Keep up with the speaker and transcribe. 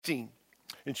In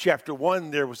chapter 1,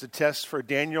 there was a test for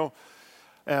Daniel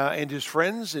and his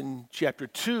friends. In chapter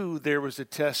 2, there was a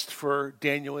test for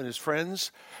Daniel and his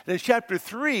friends. And in chapter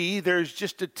 3, there's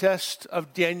just a test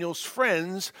of Daniel's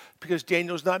friends because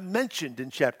Daniel's not mentioned in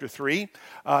chapter 3.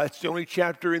 It's the only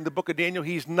chapter in the book of Daniel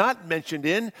he's not mentioned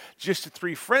in. Just the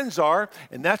three friends are,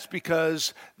 and that's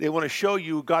because they want to show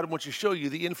you, God wants to show you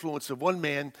the influence of one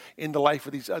man in the life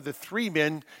of these other three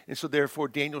men. And so therefore,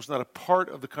 Daniel's not a part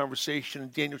of the conversation in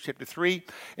Daniel chapter 3.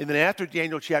 And then after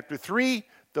Daniel chapter 3,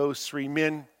 those three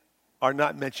men are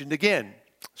not mentioned again.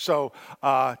 So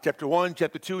chapter 1,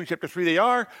 chapter 2, and chapter 3 they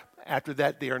are. After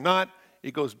that they are not.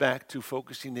 It goes back to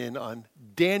focusing in on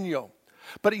Daniel.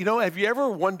 But have you ever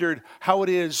wondered how it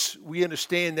is we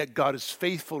understand that God is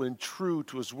faithful and true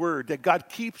to his word, that God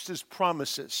keeps his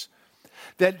promises,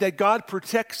 that God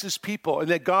protects his people, and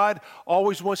that God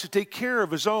always wants to take care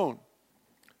of his own?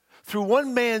 Through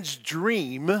one man's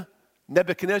dream,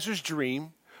 Nebuchadnezzar's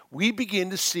dream, we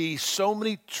begin to see so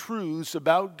many truths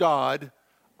about God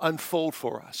unfold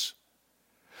for us.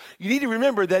 You need to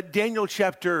remember that Daniel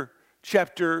chapter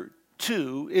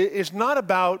 2 is not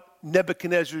about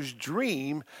Nebuchadnezzar's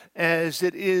dream as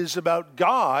it is about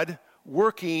God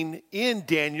working in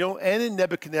Daniel and in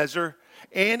Nebuchadnezzar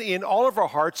and in all of our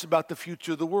hearts about the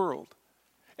future of the world.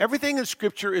 Everything in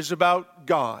Scripture is about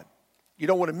God. You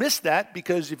don't want to miss that,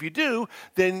 because if you do,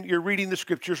 then you're reading the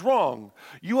Scriptures wrong.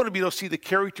 You want to be able to see the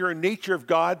character and nature of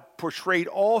God portrayed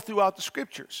all throughout the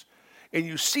Scriptures. And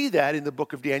you see that in the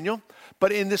book of Daniel.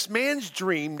 But in this man's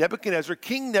dream, Nebuchadnezzar,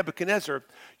 King Nebuchadnezzar,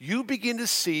 you begin to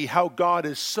see how God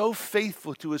is so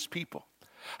faithful to his people,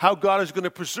 how God is going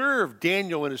to preserve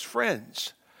Daniel and his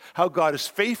friends, how God is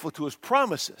faithful to his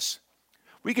promises.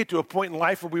 We get to a point in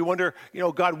life where we wonder,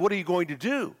 God, what are you going to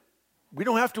do? We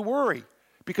don't have to worry.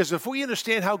 Because if we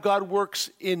understand how God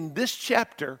works in this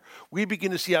chapter, we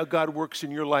begin to see how God works in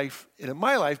your life and in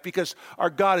my life, because our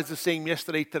God is the same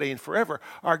yesterday, today, and forever.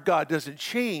 Our God doesn't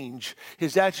change.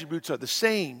 His attributes are the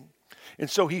same. And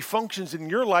so he functions in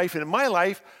your life and in my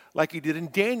life like he did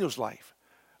in Daniel's life,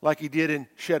 like he did in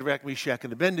Shadrach, Meshach,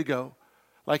 and Abednego,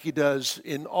 like he does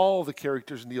in all the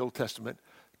characters in the Old Testament,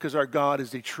 because our God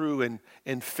is a true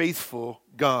and faithful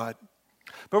God.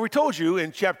 But we told you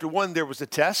in chapter 1 there was a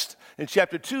test. In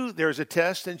chapter 2 there is a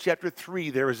test. In chapter 3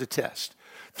 there is a test.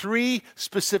 3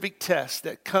 specific tests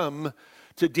that come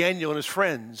to Daniel and his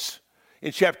friends.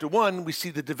 In chapter 1 we see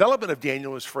the development of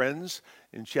Daniel and his friends.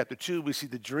 In chapter 2 we see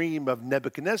the dream of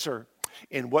Nebuchadnezzar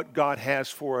and what God has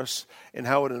for us and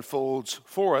how it unfolds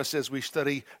for us as we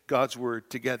study God's word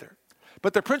together.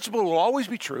 But the principle will always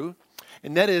be true,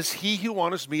 and that is, he who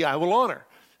honors me I will honor.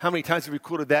 How many times have we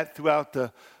quoted that throughout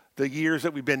the years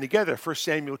that we've been together? 1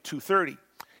 Samuel 2:30.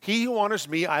 He who honors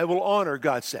me, I will honor,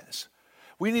 God says.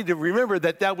 We need to remember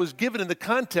that was given in the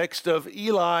context of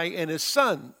Eli and his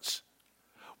sons,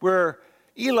 where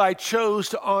Eli chose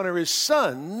to honor his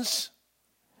sons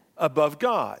above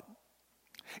God.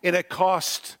 And it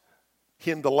cost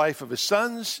him the life of his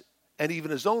sons and even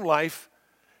his own life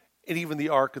and even the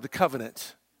Ark of the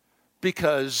Covenant,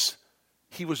 because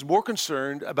he was more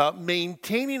concerned about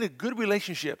maintaining a good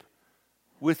relationship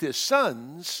with his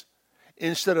sons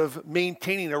instead of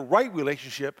maintaining a right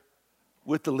relationship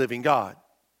with the living God.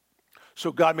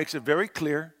 So God makes it very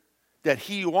clear that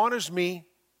he who honors me,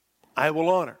 I will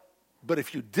honor. But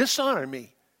if you dishonor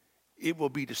me, it will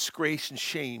be disgrace and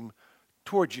shame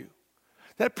toward you.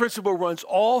 That principle runs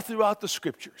all throughout the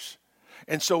Scriptures.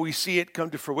 And so we see it come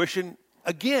to fruition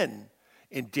again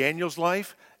in Daniel's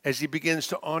life as he begins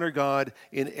to honor God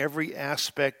in every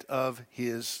aspect of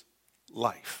his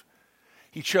life.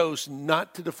 He chose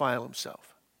not to defile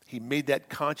himself. He made that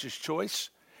conscious choice,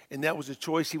 and that was a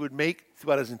choice he would make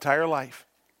throughout his entire life.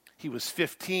 He was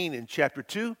 15 in chapter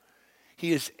 2.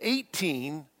 He is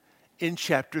 18 in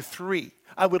chapter 3.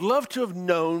 I would love to have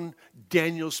known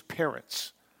Daniel's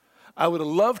parents. I would have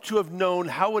loved to have known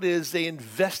how it is they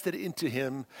invested into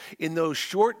him in those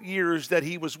short years that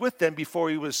he was with them before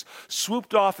he was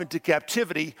swooped off into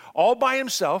captivity all by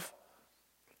himself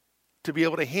to be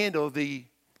able to handle the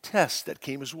tests that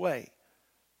came his way.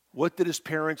 What did his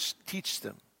parents teach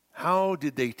them? How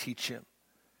did they teach him?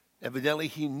 Evidently,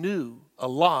 he knew a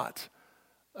lot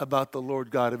about the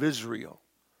Lord God of Israel,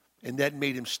 and that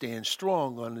made him stand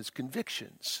strong on his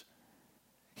convictions.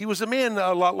 He was a man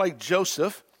a lot like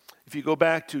Joseph. If you go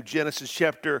back to Genesis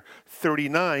chapter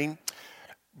 39,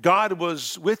 God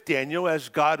was with Daniel as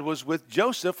God was with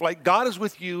Joseph, like God is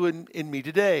with you and me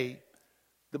today.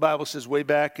 The Bible says way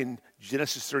back in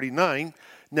Genesis 39,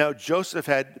 now Joseph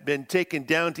had been taken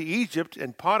down to Egypt,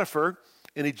 and Potiphar,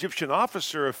 an Egyptian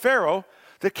officer of Pharaoh,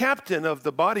 the captain of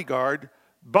the bodyguard,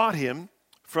 bought him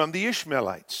from the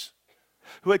Ishmaelites,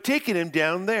 who had taken him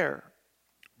down there.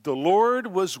 The Lord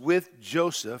was with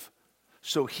Joseph,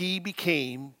 so he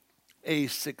became a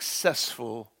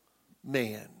successful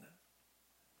man.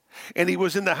 And he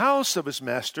was in the house of his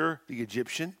master, the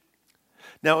Egyptian.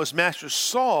 Now his master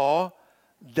saw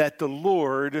that the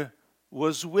Lord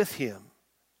was with him,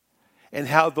 and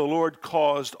how the Lord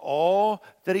caused all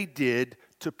that he did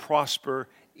to prosper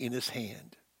in his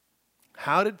hand.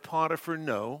 How did Potiphar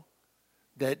know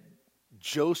that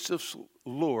Joseph's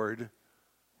Lord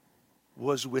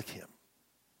was with him?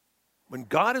 When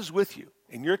God is with you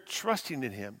and you're trusting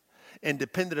in him and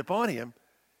dependent upon him,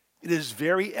 it is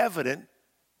very evident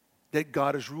that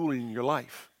God is ruling in your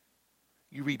life.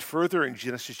 You read further in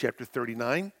Genesis chapter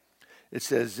 39. It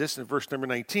says this in verse number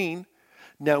 19.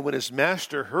 Now when his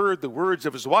master heard the words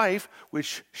of his wife,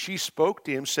 which she spoke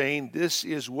to him, saying, "This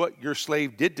is what your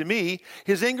slave did to me,"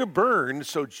 his anger burned.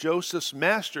 So Joseph's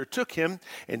master took him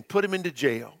and put him into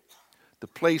jail, the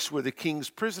place where the king's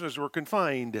prisoners were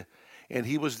confined. And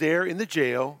he was there in the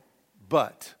jail,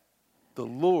 but the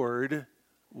Lord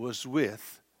was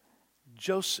with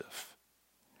Joseph,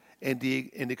 and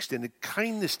extended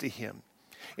kindness to him,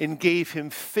 and gave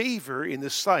him favor in the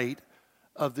sight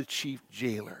of the chief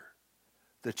jailer.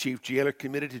 The chief jailer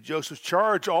committed to Joseph's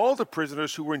charge all the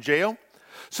prisoners who were in jail,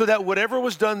 so that whatever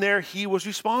was done there, he was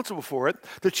responsible for it.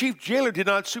 The chief jailer did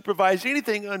not supervise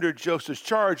anything under Joseph's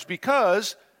charge,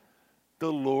 because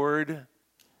the Lord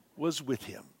was with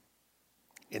him.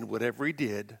 And whatever he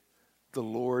did, the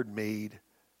Lord made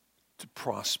to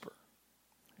prosper.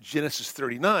 Genesis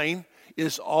 39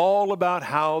 is all about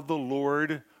how the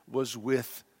Lord was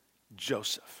with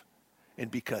Joseph. And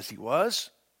because he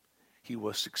was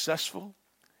successful,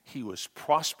 he was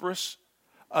prosperous.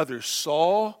 Others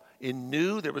saw and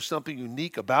knew there was something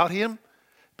unique about him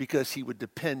because he would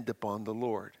depend upon the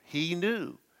Lord. He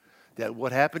knew that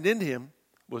what happened in him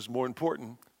was more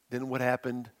important than what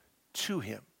happened to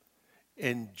him.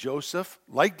 And Joseph,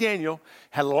 like Daniel,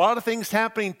 had a lot of things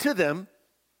happening to them,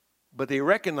 but they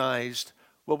recognized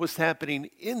what was happening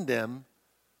in them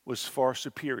was far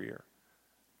superior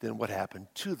than what happened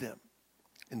to them.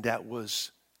 And that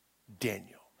was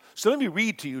Daniel. So let me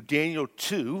read to you Daniel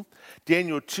 2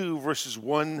 verses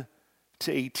 1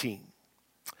 to 18.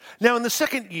 Now in the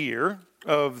second year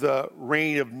of the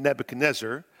reign of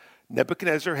Nebuchadnezzar,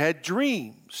 Nebuchadnezzar had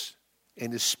dreams,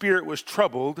 and his spirit was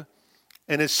troubled,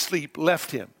 and his sleep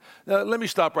left him. Now let me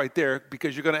stop right there,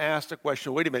 because you're going to ask the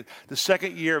question, wait a minute, the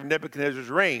second year of Nebuchadnezzar's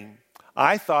reign,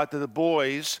 I thought that the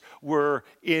boys were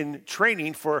in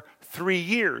training for 3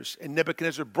 years, and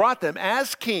Nebuchadnezzar brought them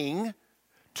as king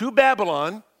to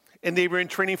Babylon, and they were in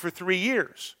training for 3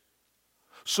 years.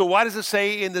 So why does it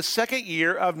say in the second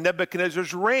year of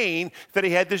Nebuchadnezzar's reign that he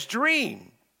had this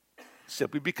dream?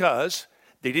 Simply because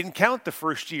they didn't count the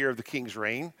first year of the king's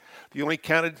reign. They only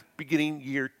counted beginning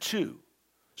year 2.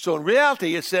 So in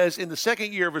reality, it says in the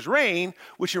second year of his reign,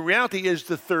 which in reality is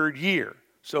the third year.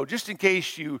 So just in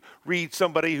case you read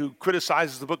somebody who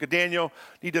criticizes the book of Daniel,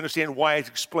 you need to understand why it's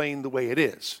explained the way it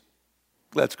is.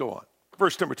 Let's go on.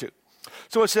 Verse number 2.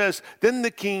 So it says, then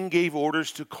the king gave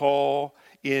orders to call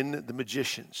in the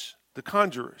magicians, the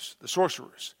conjurers, the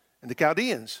sorcerers, and the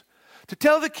Chaldeans to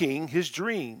tell the king his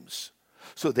dreams.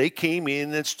 So they came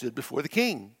in and stood before the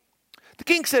king. The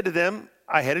king said to them,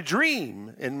 I had a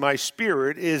dream, and my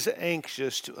spirit is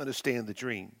anxious to understand the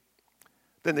dream.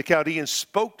 Then the Chaldeans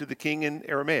spoke to the king in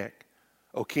Aramaic.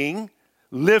 O king,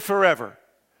 live forever.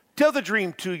 Tell the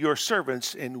dream to your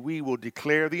servants, and we will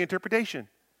declare the interpretation.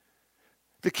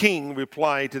 The king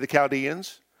replied to the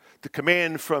Chaldeans, the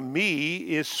command from me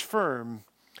is firm.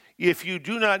 If you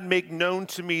do not make known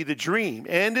to me the dream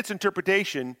and its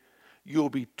interpretation,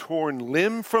 you'll be torn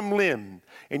limb from limb,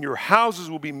 and your houses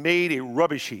will be made a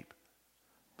rubbish heap.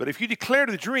 But if you declare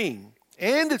the dream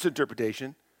and its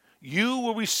interpretation, you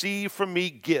will receive from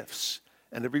me gifts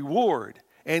and a reward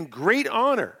and great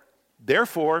honor.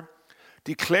 Therefore,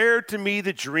 declare to me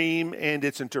the dream and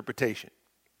its interpretation.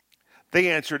 They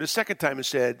answered a second time and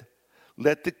said,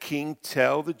 let the king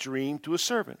tell the dream to his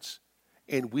servants,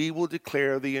 and we will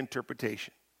declare the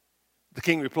interpretation. The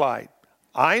king replied,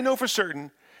 I know for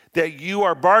certain that you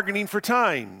are bargaining for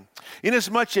time,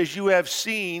 inasmuch as you have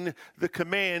seen the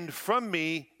command from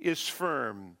me is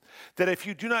firm, that if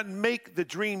you do not make the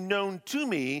dream known to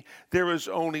me, there is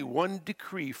only one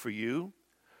decree for you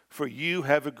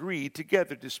have agreed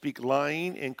together to speak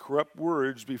lying and corrupt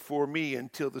words before me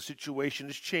until the situation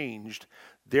is changed.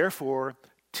 Therefore,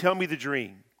 tell me the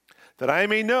dream, that I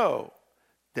may know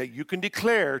that you can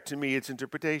declare to me its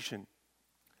interpretation.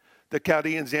 The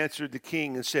Chaldeans answered the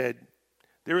king and said,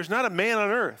 there is not a man on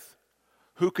earth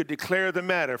who could declare the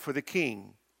matter for the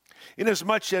king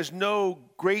inasmuch as no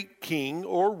great king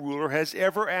or ruler has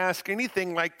ever asked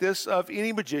anything like this of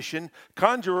any magician,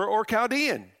 conjurer, or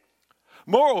Chaldean.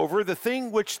 Moreover, the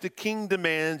thing which the king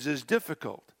demands is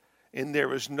difficult, and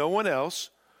there is no one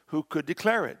else who could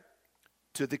declare it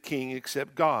to the king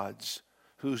except God's,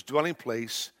 whose dwelling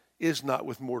place is not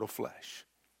with mortal flesh.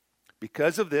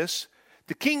 Because of this,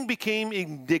 the king became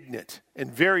indignant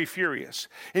and very furious,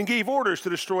 and gave orders to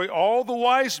destroy all the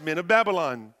wise men of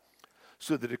Babylon.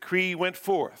 So the decree went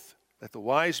forth that the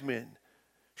wise men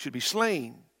should be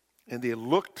slain, and they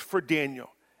looked for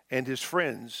Daniel and his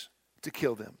friends to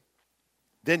kill them.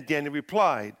 Then Daniel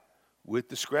replied with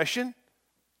discretion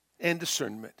and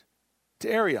discernment to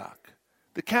Arioch,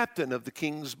 the captain of the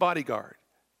king's bodyguard,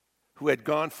 who had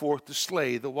gone forth to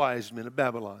slay the wise men of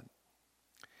Babylon.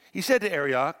 He said to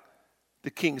Arioch,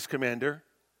 the king's commander,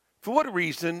 "For what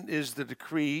reason is the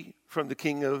decree from the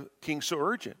king so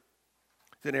urgent?"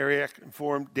 Then Arioch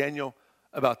informed Daniel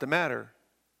about the matter.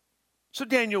 So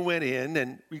Daniel went in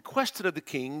and requested of the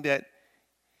king that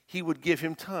he would give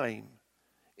him time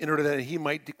in order that he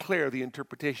might declare the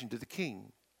interpretation to the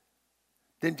king.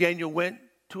 Then Daniel went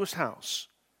to his house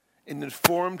and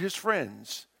informed his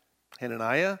friends,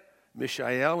 Hananiah,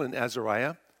 Mishael, and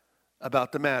Azariah,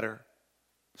 about the matter,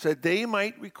 so that they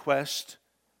might request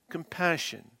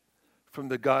compassion from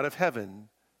the God of heaven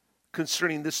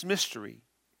concerning this mystery,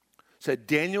 so that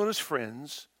Daniel and his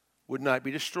friends would not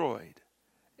be destroyed,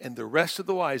 and the rest of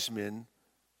the wise men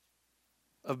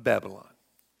of Babylon.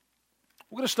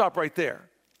 We're going to stop right there,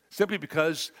 simply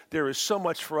because there is so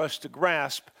much for us to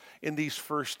grasp in these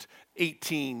first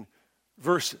 18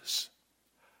 verses.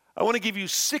 I want to give you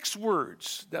 6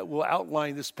 words that will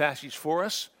outline this passage for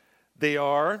us. They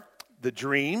are the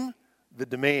dream, the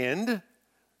demand,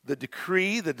 the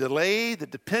decree, the delay, the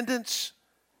dependence,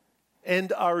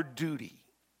 and our duty.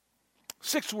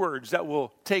 6 words that will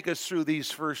take us through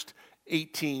these first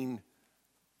 18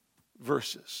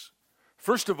 verses.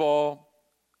 First of all,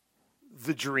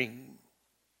 the dream.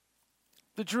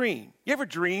 The dream. You ever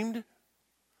dreamed?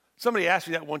 Somebody asked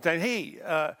me that one time, "Hey,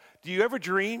 do you ever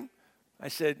dream?" I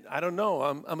said, "I don't know.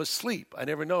 I'm asleep. I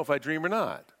never know if I dream or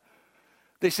not."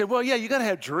 They said, "Well, yeah, you got to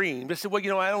have dreams." I said,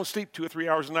 "Well, I don't sleep 2 or 3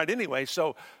 hours a night anyway,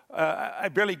 so I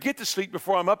barely get to sleep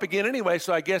before I'm up again anyway,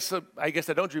 so I guess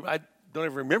I don't dream. I don't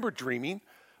ever remember dreaming,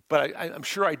 but I'm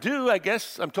sure I do. I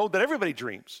guess I'm told that everybody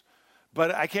dreams.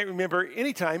 But I can't remember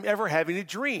any time ever having a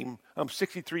dream. I'm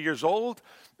 63 years old,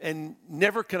 and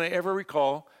never can I ever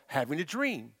recall having a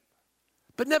dream.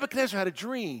 But Nebuchadnezzar had a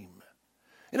dream.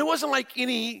 And it wasn't like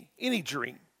any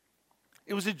dream.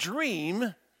 It was a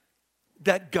dream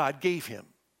that God gave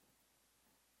him.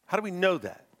 How do we know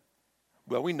that?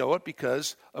 Well, we know it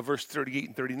because of verse 38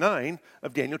 and 39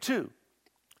 of Daniel 2.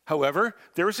 However,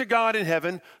 there is a God in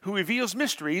heaven who reveals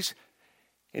mysteries,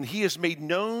 and he has made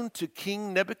known to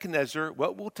King Nebuchadnezzar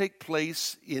what will take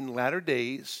place in latter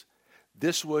days.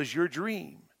 This was your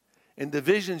dream and the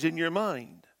visions in your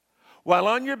mind. While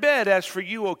on your bed, as for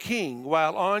you, O king,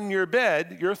 while on your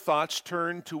bed, your thoughts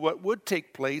turn to what would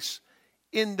take place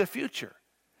in the future.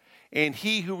 And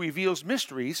he who reveals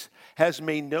mysteries has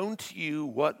made known to you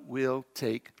what will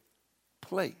take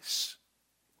place.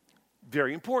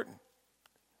 Very important.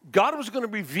 God was going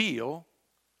to reveal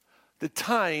the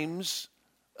times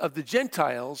of the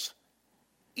Gentiles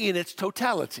in its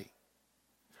totality.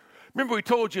 Remember, we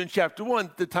told you in chapter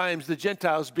 1 the times the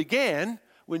Gentiles began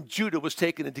when Judah was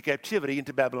taken into captivity,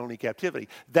 into Babylonian captivity.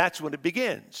 That's when it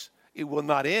begins. It will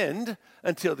not end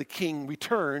until the king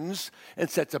returns and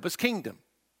sets up his kingdom.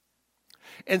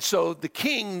 And so the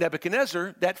king,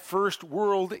 Nebuchadnezzar, that first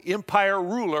world empire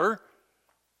ruler,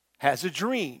 has a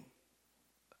dream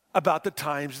about the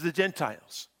times of the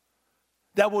Gentiles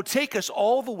that will take us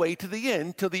all the way to the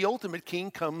end till the ultimate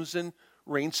king comes and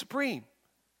reigns supreme.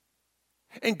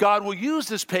 And God will use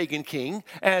this pagan king,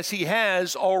 as he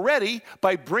has already,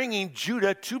 by bringing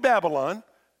Judah to Babylon.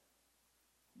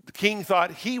 The king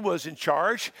thought he was in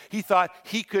charge. He thought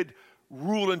he could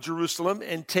rule in Jerusalem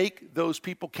and take those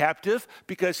people captive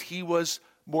because he was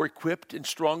more equipped and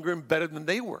stronger and better than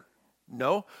they were.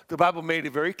 No, the Bible made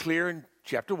it very clear in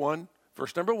chapter 1,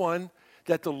 verse number 1,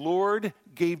 that the Lord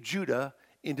gave Judah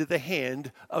into the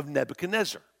hand of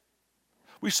Nebuchadnezzar.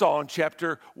 We saw in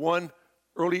chapter 1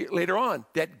 later on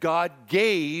that God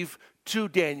gave to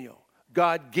Daniel.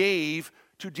 God gave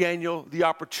to Daniel the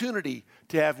opportunity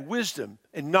to have wisdom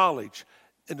and knowledge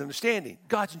and understanding.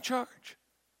 God's in charge.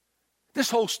 This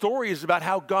whole story is about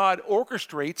how God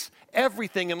orchestrates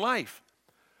everything in life,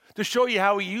 to show you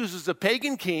how he uses a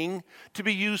pagan king to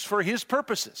be used for his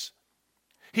purposes.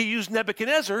 He used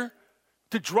Nebuchadnezzar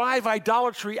to drive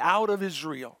idolatry out of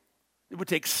Israel. It would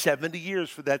take 70 years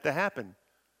for that to happen.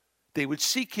 They would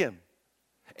seek him.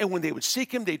 And when they would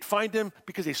seek him, they'd find him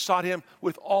because they sought him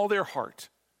with all their heart.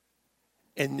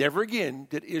 And never again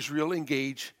did Israel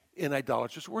engage in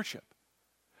idolatrous worship.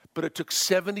 But it took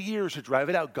 70 years to drive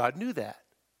it out. God knew that.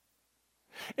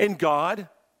 And God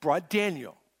brought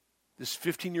Daniel, this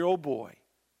 15-year-old boy,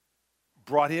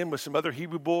 brought him with some other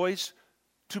Hebrew boys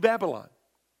to Babylon.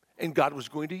 And God was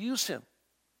going to use him.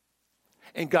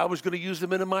 And God was going to use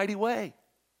them in a mighty way.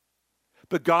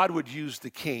 But God would use the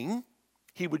king.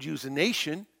 He would use a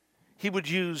nation. He would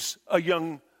use a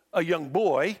young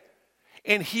boy.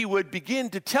 And he would begin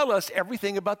to tell us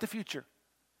everything about the future.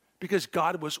 Because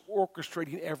God was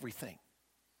orchestrating everything.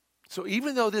 So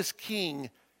even though this king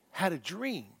had a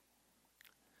dream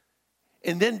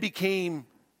and then became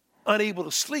unable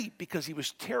to sleep because he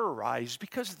was terrorized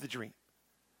because of the dream,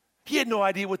 he had no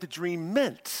idea what the dream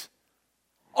meant.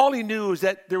 All he knew was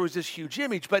that there was this huge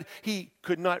image, but he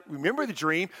could not remember the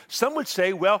dream. Some would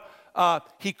say, well,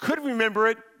 he could remember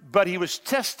it, but he was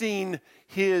testing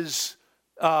his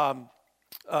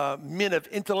men of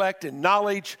intellect and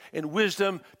knowledge and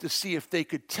wisdom to see if they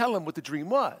could tell him what the dream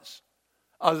was.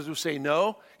 Others would say,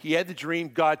 no, he had the dream,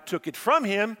 God took it from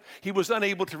him. He was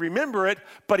unable to remember it,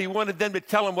 but he wanted them to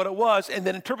tell him what it was and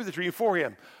then interpret the dream for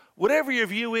him. Whatever your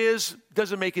view is,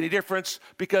 doesn't make any difference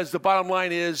because the bottom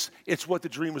line is it's what the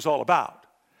dream was all about.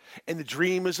 And the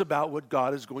dream is about what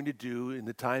God is going to do in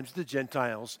the times of the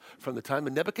Gentiles from the time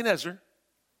of Nebuchadnezzar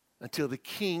until the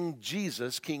King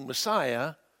Jesus, King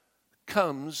Messiah,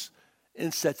 comes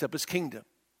and sets up his kingdom.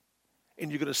 And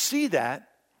you're going to see that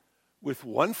with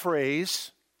one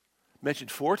phrase mentioned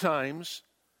 4 times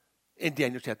in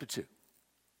Daniel chapter 2.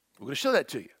 We're going to show that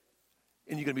to you.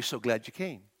 And you're going to be so glad you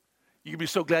came. You're going to be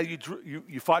so glad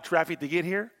you fought traffic to get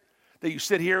here, that you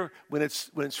sit here when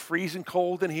it's freezing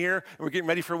cold in here and we're getting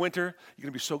ready for winter. You're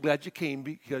going to be so glad you came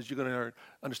because you're going to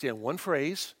understand one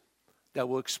phrase that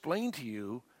will explain to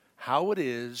you how it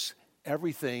is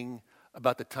everything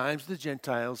about the times of the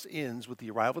Gentiles ends with the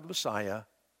arrival of the Messiah.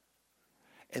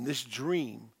 And this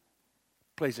dream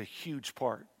plays a huge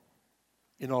part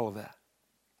in all of that.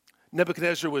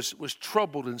 Nebuchadnezzar was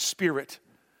troubled in spirit.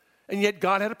 And yet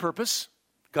God had a purpose.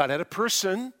 God had a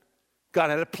person. God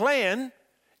had a plan.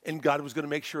 And God was going to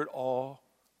make sure it all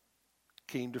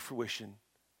came to fruition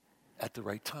at the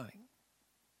right time.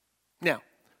 Now,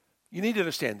 you need to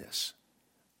understand this.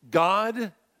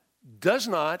 God does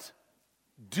not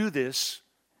do this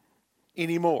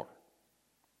anymore.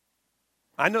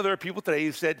 I know there are people today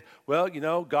who said, well,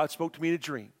 God spoke to me in a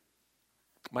dream.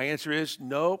 My answer is,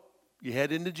 nope, you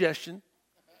had indigestion.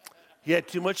 You had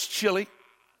too much chili,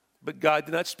 but God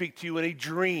did not speak to you in a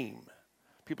dream.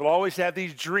 People always have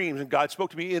these dreams, and God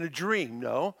spoke to me in a dream.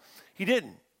 No, he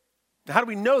didn't. Now, how do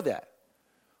we know that?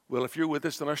 Well, if you're with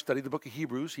us in our study of the book of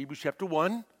Hebrews, Hebrews chapter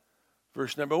 1,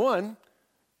 verse number 1,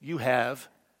 you have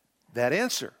that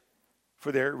answer.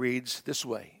 For there it reads this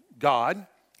way: God,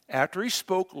 after he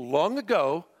spoke long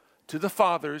ago to the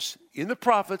fathers in the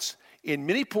prophets in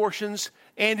many portions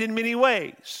and in many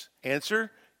ways.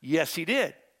 Answer, yes, he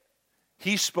did.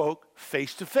 He spoke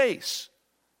face to face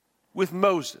with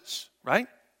Moses, right?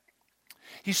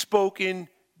 He spoke in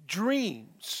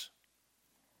dreams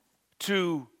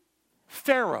to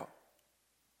Pharaoh.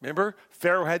 Remember,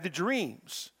 Pharaoh had the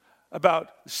dreams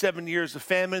about the 7 years of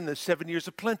famine and the 7 years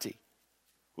of plenty.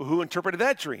 Well, who interpreted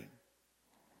that dream?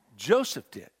 Joseph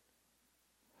did.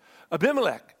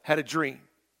 Abimelech had a dream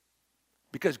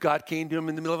because God came to him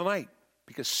in the middle of the night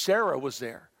because Sarah was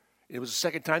there. It was the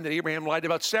second time that Abraham lied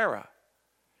about Sarah.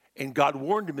 And God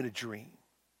warned him in a dream.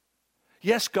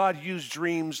 Yes, God used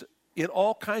dreams in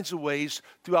all kinds of ways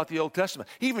throughout the Old Testament.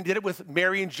 He even did it with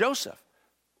Mary and Joseph.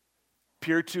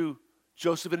 Appeared to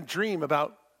Joseph in a dream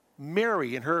about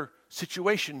Mary and her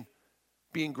situation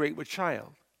being great with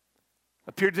child.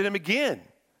 Appeared to them again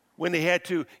when they had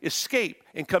to escape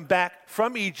and come back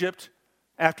from Egypt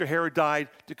after Herod died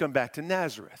to come back to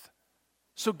Nazareth.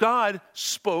 So God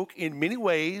spoke in many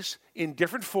ways, in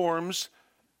different forms,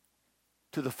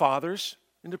 to the fathers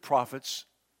and the prophets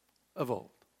of old.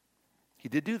 He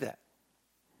did do that.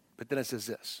 But then it says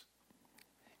this: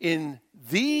 in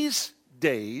these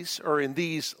days, or in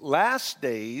these last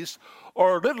days,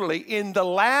 or literally in the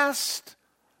last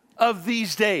of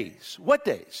these days. What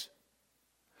days?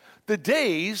 The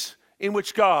days in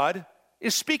which God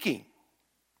is speaking.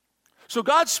 So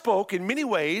God spoke in many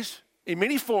ways, in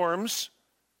many forms,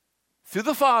 through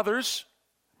the fathers,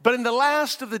 but in the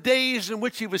last of the days in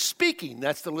which he was speaking,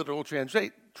 that's the literal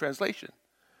translation,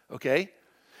 okay?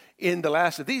 In the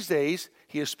last of these days,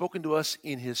 he has spoken to us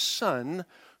in his Son,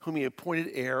 whom he appointed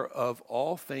heir of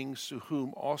all things, through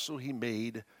whom also he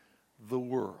made the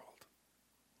world.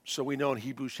 So we know in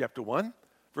Hebrews chapter 1,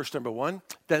 verse number 1,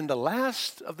 that in the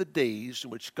last of the days in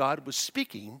which God was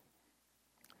speaking,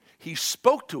 he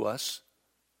spoke to us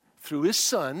through his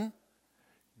Son,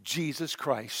 Jesus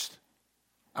Christ,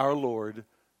 our Lord,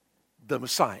 the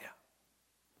Messiah.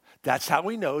 That's how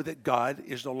we know that God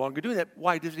is no longer doing that.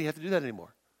 Why does he have to do that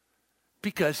anymore?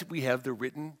 Because we have the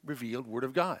written, revealed Word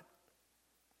of God.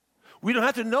 We don't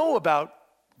have to know about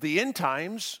the end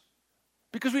times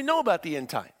because we know about the end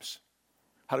times.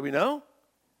 How do we know?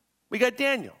 We got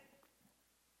Daniel.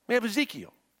 We have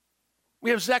Ezekiel. We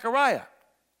have Zechariah.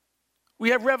 We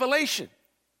have Revelation.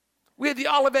 We have the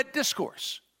Olivet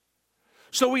Discourse.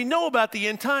 So we know about the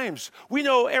end times. We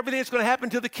know everything that's going to happen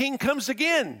till the King comes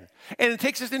again. And it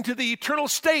takes us into the eternal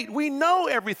state. We know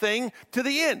everything to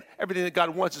the end. Everything that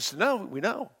God wants us to know, we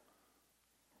know.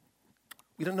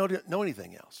 We don't know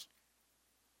anything else.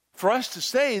 For us to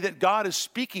say that God is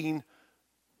speaking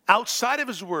outside of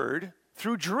his word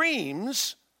through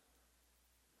dreams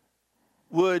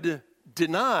would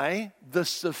deny the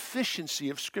sufficiency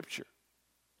of Scripture,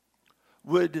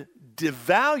 would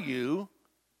devalue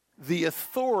the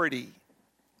authority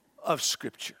of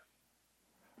Scripture.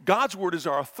 God's word is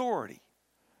our authority.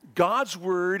 God's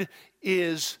word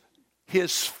is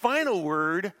his final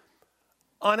word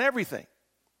on everything.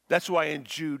 That's why in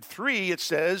Jude 3 it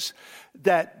says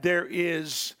that there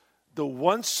is the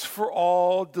once for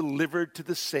all delivered to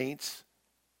the saints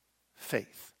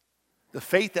faith. The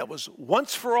faith that was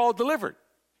once for all delivered.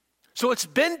 So it's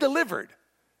been delivered.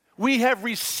 We have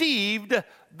received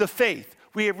the faith.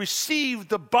 We have received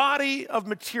the body of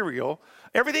material,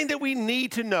 everything that we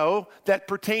need to know that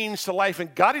pertains to life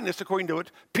and godliness, according to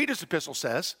what Peter's epistle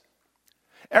says.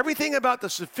 Everything about the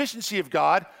sufficiency of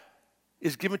God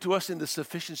is given to us in the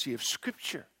sufficiency of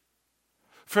Scripture.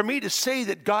 For me to say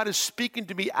that God is speaking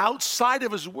to me outside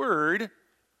of his word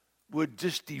would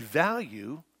just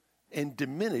devalue and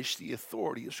diminish the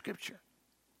authority of Scripture.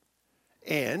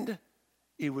 And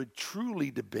it would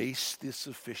truly debase the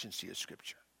sufficiency of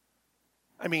Scripture.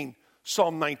 I mean,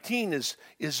 Psalm 19 is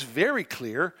very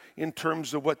clear in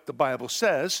terms of what the Bible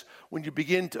says when you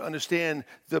begin to understand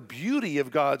the beauty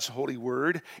of God's holy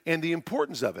word and the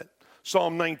importance of it.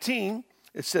 Psalm 19,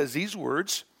 it says these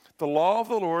words, "The law of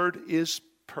the Lord is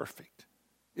perfect.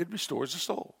 It restores the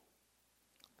soul.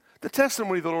 The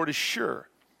testimony of the Lord is sure.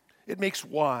 It makes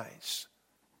wise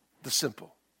the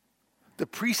simple. The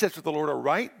precepts of the Lord are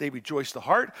right. They rejoice the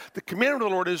heart. The commandment of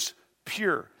the Lord is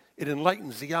pure. It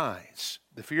enlightens the eyes.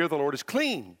 The fear of the Lord is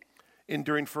clean,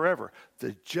 enduring forever.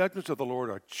 The judgments of the Lord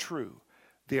are true.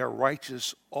 They are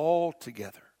righteous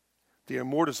altogether. They are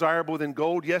more desirable than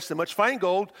gold, yes, than much fine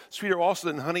gold, sweeter also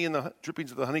than honey and the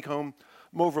drippings of the honeycomb.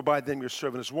 Moreover, by them your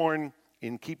servant is warned.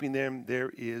 In keeping them,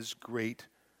 there is great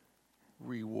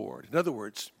reward." In other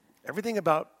words, everything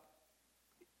about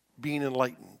being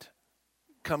enlightened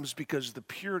comes because of the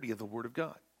purity of the Word of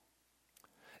God.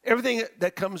 Everything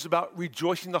that comes about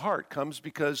rejoicing the heart comes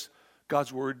because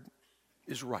God's Word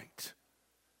is right.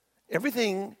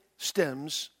 Everything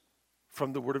stems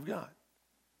from the Word of God.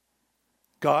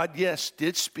 God, yes,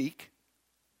 did speak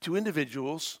to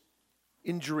individuals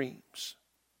in dreams.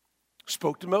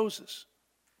 Spoke to Moses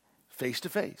face to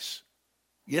face.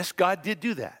 Yes, God did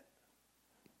do that.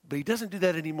 But he doesn't do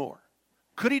that anymore.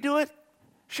 Could he do it?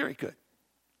 Sure he could.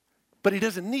 But he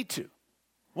doesn't need to.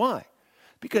 Why?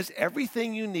 Because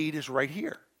everything you need is right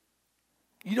here.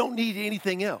 You don't need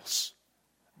anything else.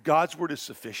 God's word is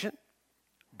sufficient.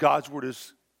 God's word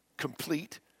is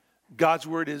complete. God's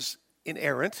word is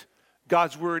inerrant.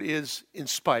 God's word is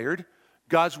inspired.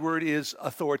 God's word is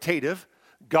authoritative.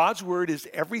 God's word is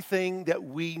everything that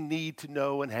we need to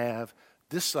know and have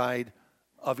this side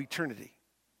of eternity.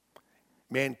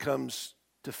 Man comes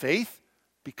to faith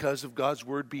because of God's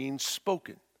word being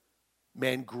spoken.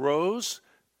 Man grows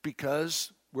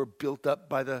because we're built up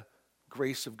by the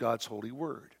grace of God's holy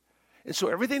word. And so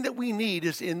everything that we need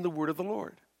is in the word of the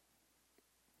Lord.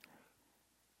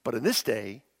 But in this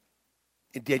day,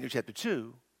 in Daniel chapter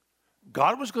 2,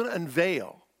 God was going to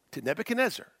unveil to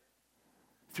Nebuchadnezzar,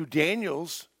 through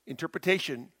Daniel's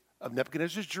interpretation of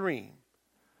Nebuchadnezzar's dream,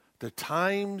 the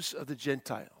times of the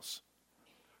Gentiles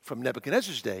from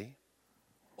Nebuchadnezzar's day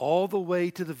all the way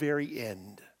to the very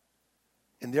end.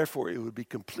 And therefore, it would be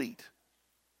complete.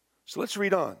 So let's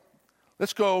read on.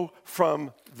 Let's go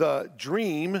from the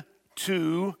dream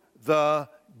to the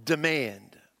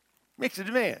demand. Makes a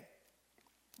demand.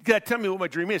 You got to tell me what my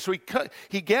dream is. So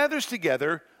he gathers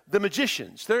together the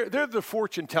magicians. They're the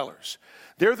fortune tellers.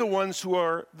 They're the ones who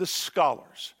are the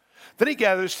scholars. Then he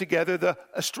gathers together the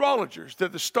astrologers. They're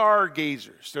the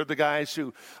stargazers. They're the guys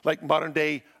who, like modern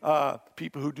day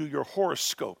people who do your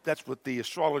horoscope. That's what the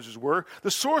astrologers were.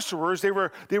 The sorcerers, they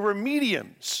were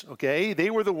mediums, okay? They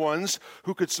were the ones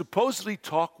who could supposedly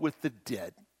talk with the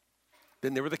dead.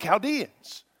 Then there were the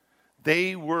Chaldeans.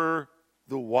 They were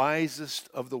the wisest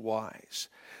of the wise.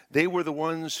 They were the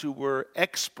ones who were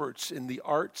experts in the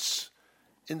arts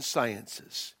and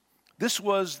sciences. This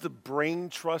was the brain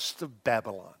trust of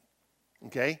Babylon.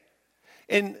 Okay?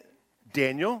 And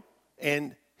Daniel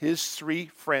and his 3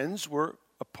 friends were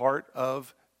a part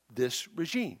of this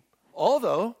regime,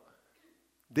 although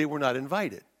they were not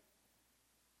invited.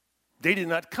 They did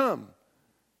not come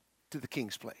to the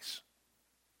king's place.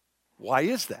 Why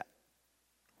is that?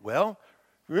 Well,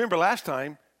 remember last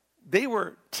time, they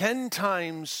were 10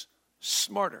 times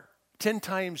smarter, 10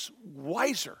 times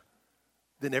wiser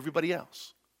than everybody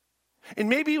else. And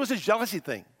maybe it was a jealousy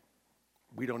thing.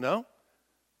 We don't know.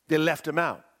 They left him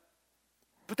out.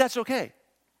 But that's okay,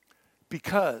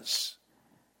 because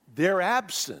their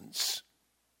absence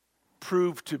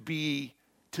proved to be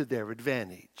to their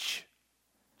advantage.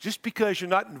 Just because you're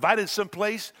not invited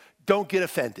someplace, don't get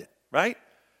offended, right?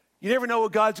 You never know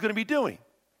what God's going to be doing.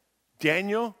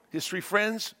 Daniel, his 3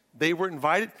 friends, they were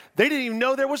invited. They didn't even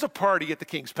know there was a party at the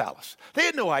king's palace. They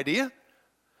had no idea.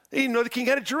 They didn't know the king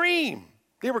had a dream.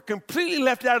 They were completely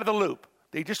left out of the loop.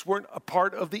 They just weren't a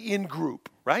part of the in-group,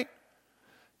 right?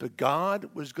 But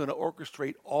God was going to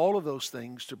orchestrate all of those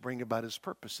things to bring about his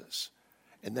purposes.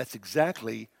 And that's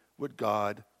exactly what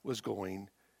God was going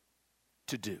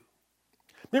to do.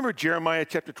 Remember Jeremiah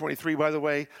chapter 23, by the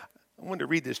way? I wanted to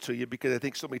read this to you because I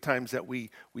think so many times that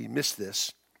we miss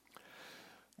this.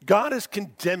 God is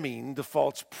condemning the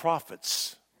false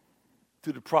prophets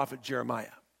through the prophet Jeremiah.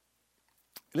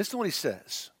 Listen to what he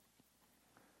says.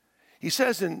 He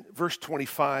says in verse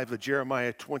 25 of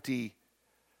Jeremiah 20:23,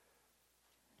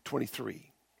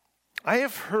 I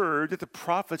have heard that the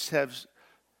prophets have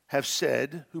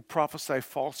said, who prophesy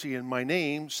falsely in my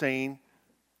name, saying,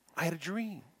 I had a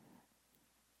dream.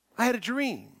 I had a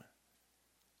dream.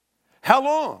 How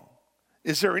long?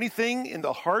 Is there anything in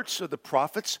the hearts of the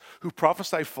prophets who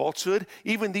prophesy falsehood,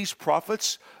 even these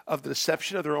prophets of the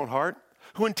deception of their own heart,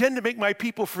 who intend to make my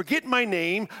people forget my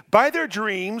name by their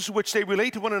dreams, which they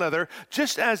relate to one another,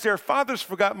 just as their fathers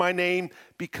forgot my name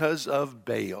because of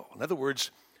Baal? In other words,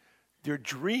 their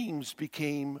dreams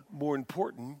became more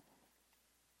important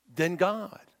than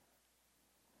God.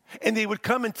 And they would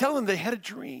come and tell them they had a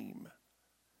dream.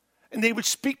 And they would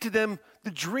speak to them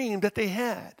the dream that they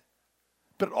had.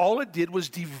 But all it did was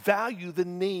devalue the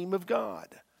name of God.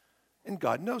 And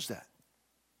God knows that.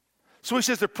 So he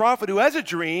says, the prophet who has a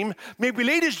dream may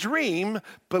relate his dream,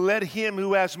 but let him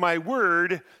who has my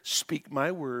word speak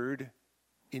my word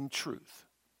in truth.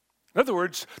 In other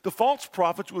words, the false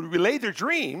prophets would relay their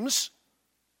dreams,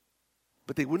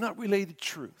 but they would not relay the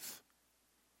truth.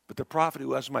 But the prophet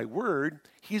who has my word,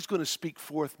 he's going to speak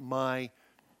forth my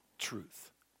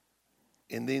truth.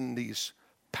 And then these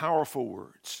powerful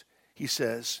words, he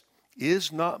says,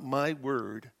 is not my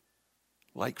word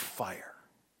like fire,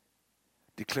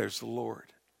 declares the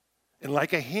Lord, and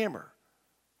like a hammer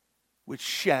which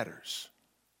shatters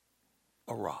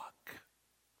a rock.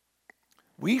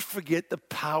 We forget the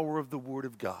power of the word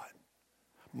of God.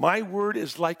 My word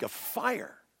is like a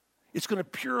fire. It's going to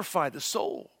purify the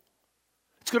soul.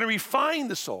 It's going to refine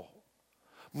the soul.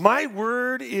 My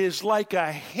word is like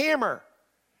a hammer.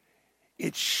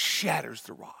 It shatters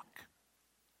the rock.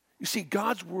 You see,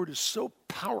 God's word is so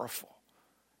powerful.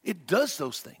 It does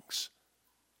those things.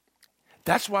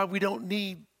 That's why we don't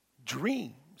need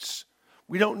dreams.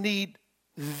 We don't need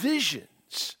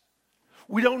visions.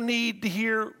 We don't need to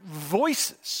hear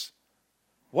voices.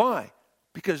 Why?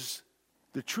 Because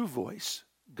the true voice,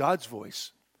 God's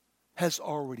voice, has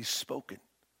already spoken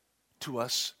to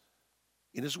us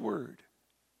in his word.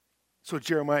 So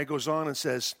Jeremiah goes on and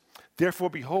says, therefore,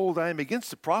 behold, I am against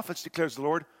the prophets, declares the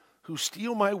Lord, who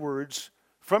steal my words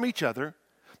from each other.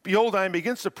 Behold, I am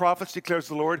against the prophets, declares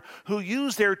the Lord, who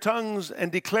use their tongues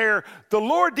and declare, the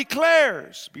Lord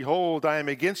declares. Behold, I am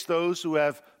against those who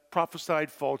have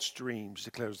prophesied false dreams,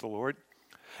 declares the Lord,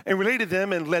 and related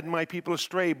them and led my people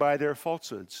astray by their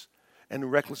falsehoods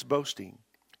and reckless boasting.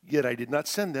 Yet I did not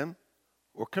send them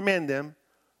or command them,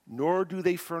 nor do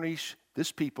they furnish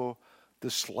this people the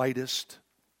slightest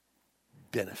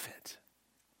benefit.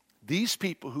 These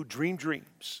people who dream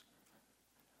dreams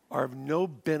are of no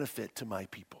benefit to my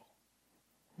people.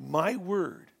 My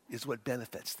word is what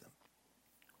benefits them.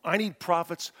 I need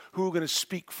prophets who are going to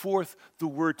speak forth the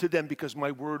word to them, because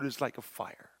my word is like a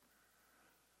fire.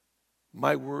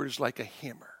 My word is like a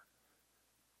hammer.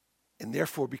 And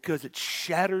therefore, because it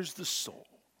shatters the soul,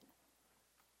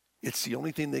 it's the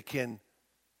only thing that can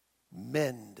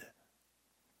mend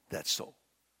that soul.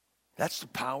 That's the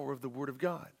power of the Word of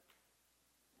God.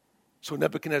 So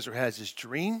Nebuchadnezzar has his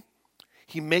dream.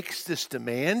 He makes this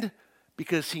demand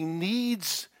because he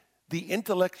needs the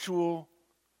intellectual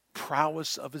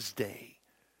prowess of his day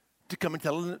to come and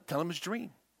tell him his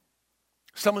dream.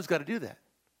 Someone's got to do that.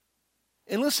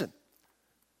 And listen,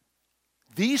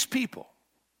 these people,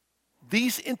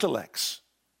 these intellects,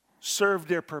 serve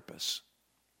their purpose.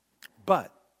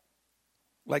 But,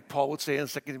 like Paul would say in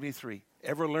 2 Timothy 3,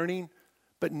 ever learning,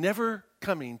 but never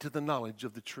coming to the knowledge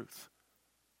of the truth.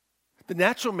 The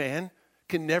natural man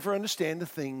can never understand the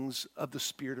things of the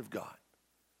Spirit of God.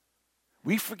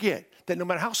 We forget that no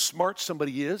matter how smart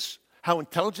somebody is, how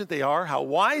intelligent they are, how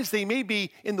wise they may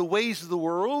be in the ways of the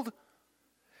world,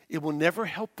 it will never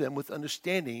help them with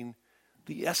understanding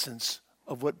the essence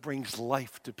of what brings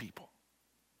life to people.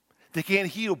 They can't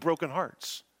heal broken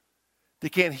hearts. They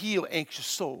can't heal anxious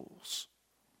souls.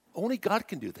 Only God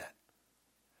can do that.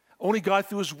 Only God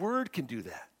through His Word can do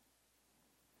that.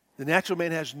 The natural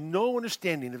man has no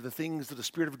understanding of the things of the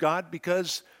Spirit of God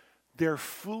because they're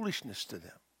foolishness to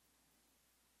them.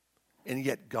 And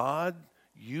yet God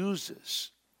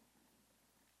uses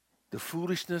the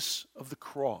foolishness of the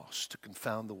cross to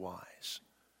confound the wise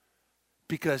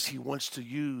because He wants to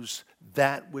use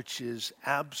that which is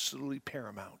absolutely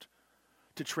paramount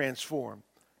to transform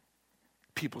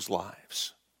people's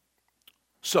lives.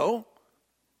 So,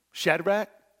 Shadrach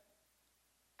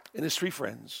and his 3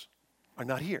 friends are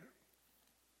not here.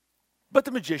 But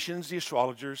the magicians, the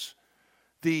astrologers,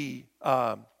 the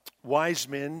wise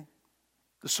men,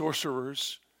 the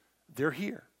sorcerers, they're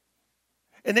here.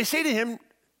 And they say to him,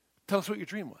 tell us what your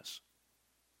dream was.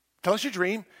 Tell us your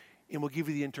dream, and we'll give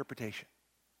you the interpretation.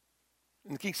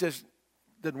 And the king says,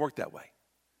 it doesn't work that way.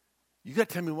 You got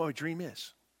to tell me what my dream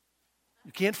is.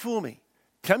 You can't fool me.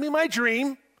 Tell me my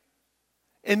dream,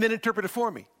 and then interpret it for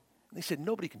me. And they said,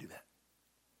 nobody can do that.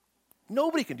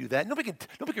 Nobody can do that. Nobody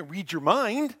can read your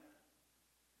mind.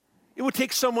 It would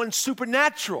take someone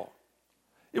supernatural.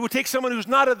 It would take someone who's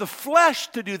not of the flesh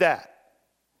to do that.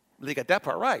 They got that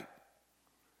part right.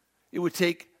 It would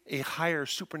take a higher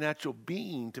supernatural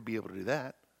being to be able to do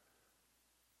that.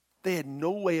 They had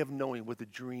no way of knowing what the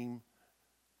dream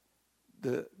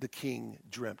the king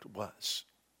dreamt was.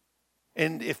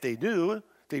 And if they knew,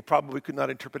 they probably could not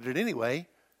interpret it anyway.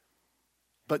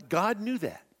 But God knew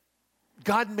that.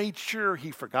 God made sure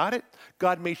He forgot it.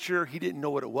 God made sure He didn't know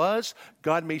what it was.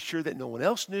 God made sure that no one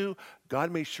else knew.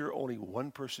 God made sure only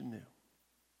one person knew.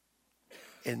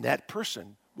 And that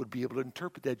person would be able to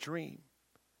interpret that dream.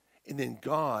 And then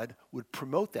God would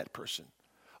promote that person,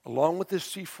 along with his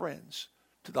 3 friends,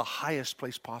 to the highest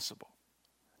place possible.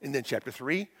 And then chapter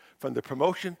 3, from the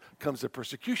promotion comes the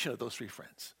persecution of those 3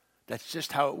 friends. That's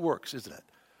just how it works, isn't it?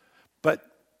 But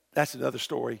that's another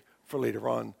story for later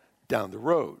on down the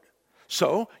road.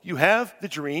 So you have the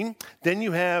dream, then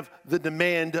you have the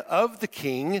demand of the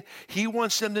king. He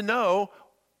wants them to know,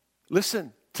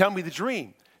 listen, tell me the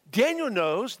dream. Daniel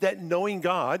knows that knowing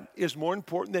God is more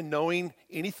important than knowing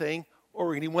anything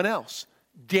or anyone else.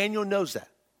 Daniel knows that.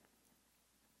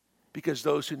 Because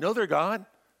those who know their God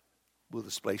will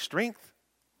display strength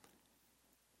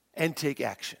and take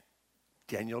action.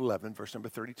 Daniel 11, verse number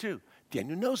 32.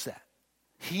 Daniel knows that.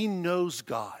 He knows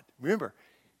God. Remember,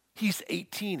 he's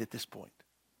 18 at this point.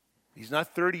 He's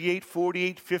not 38,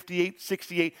 48, 58,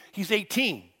 68. He's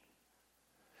 18.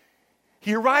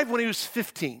 He arrived when he was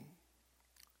 15.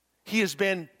 He has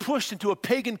been pushed into a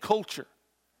pagan culture.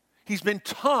 He's been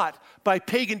taught by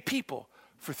pagan people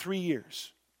for 3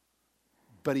 years.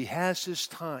 But he has his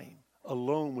time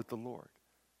alone with the Lord.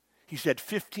 He's had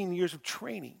 15 years of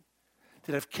training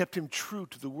that have kept him true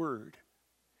to the Word.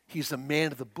 He's a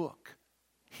man of the book.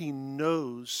 He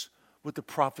knows what the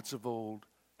prophets of old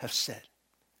have said.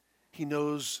 He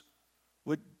knows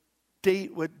what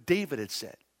David had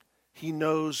said. He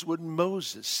knows what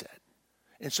Moses said.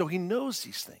 And so he knows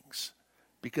these things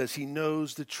because he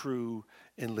knows the true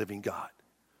and living God.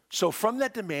 So from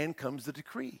that demand comes the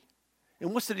decree.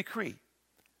 And what's the decree?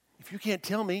 If you can't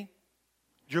tell me,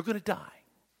 you're going to die.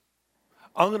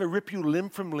 I'm going to rip you limb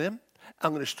from limb.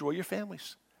 I'm going to destroy your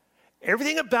families.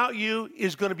 Everything about you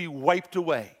is going to be wiped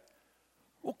away.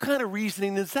 What kind of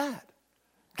reasoning is that?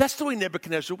 That's the way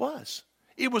Nebuchadnezzar was.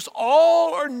 It was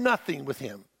all or nothing with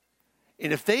him.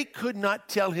 And if they could not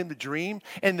tell him the dream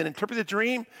and then interpret the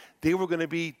dream, they were going to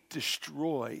be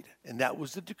destroyed. And that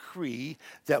was the decree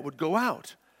that would go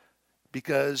out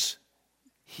because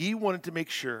he wanted to make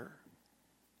sure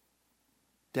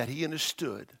that he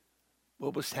understood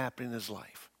what was happening in his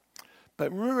life.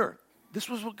 But remember, this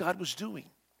was what God was doing.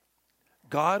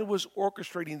 God was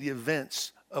orchestrating the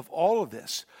events of all of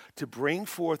this to bring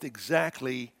forth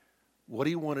exactly what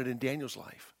he wanted in Daniel's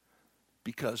life.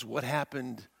 Because what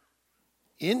happened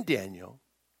in Daniel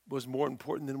was more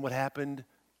important than what happened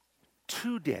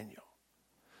to Daniel.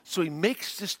 So he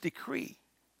makes this decree.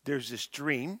 There's this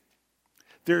dream.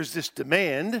 There's this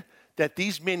demand that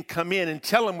these men come in and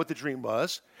tell him what the dream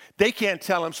was. They can't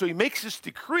tell him, so he makes this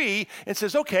decree and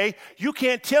says, okay, you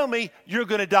can't tell me, you're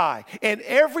going to die. And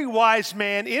every wise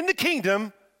man in the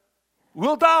kingdom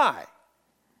will die.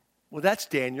 Well, that's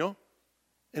Daniel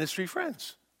and his three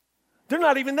friends. They're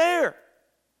not even there.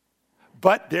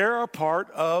 But they're a part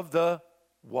of the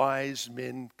wise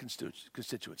men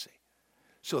constituency.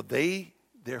 So they,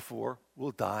 therefore,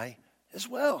 will die as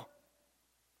well.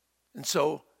 And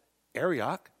so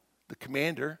Arioch, the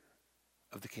commander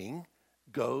of the king,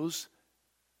 goes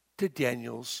to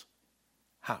Daniel's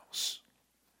house.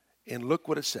 And look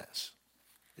what it says.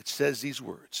 It says these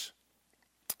words.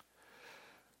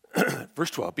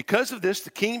 Verse 12, because of this, the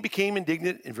king became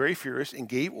indignant and very furious and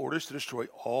gave orders to destroy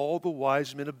all the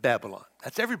wise men of Babylon.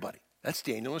 That's everybody. That's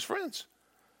Daniel and his friends.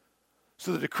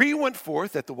 So the decree went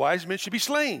forth that the wise men should be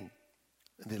slain.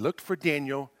 And they looked for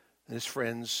Daniel and his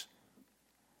friends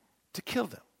to kill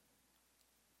them.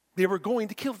 They were going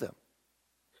to kill them.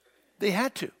 They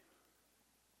had to.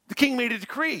 The king made a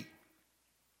decree.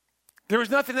 There was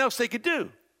nothing else they could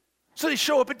do. So they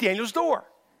show up at Daniel's door.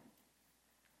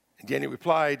 And Daniel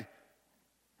replied,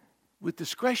 with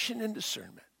discretion and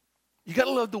discernment. You got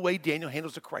to love the way Daniel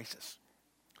handles a crisis.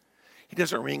 He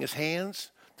doesn't wring his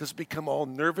hands, doesn't become all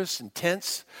nervous and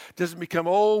tense, doesn't become,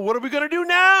 oh, what are we going to do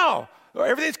now? Or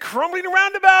everything's crumbling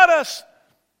around about us.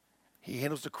 He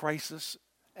handles the crisis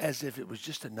as if it was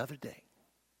just another day,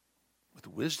 with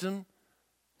wisdom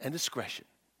and discretion.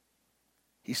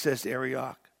 He says to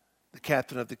Arioch, the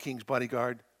captain of the king's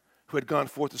bodyguard, who had gone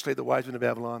forth to slay the wise men of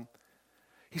Babylon,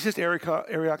 he says to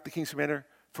Arioch, the king's commander,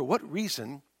 for what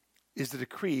reason is the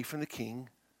decree from the king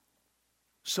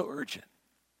so urgent?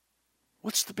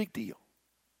 What's the big deal?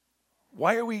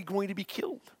 Why are we going to be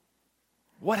killed?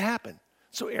 What happened?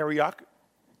 So Arioch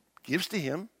gives to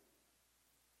him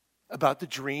about the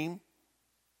dream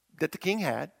that the king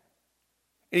had.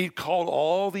 And he called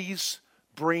all these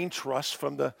brain trusts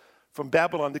from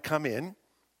Babylon to come in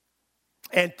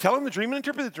and tell him the dream and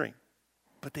interpret the dream.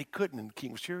 But they couldn't, and the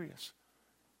king was furious.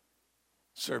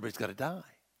 So everybody's got to die.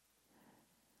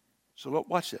 So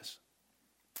watch this.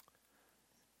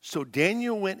 So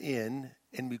Daniel went in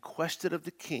and requested of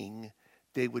the king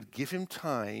they would give him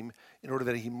time in order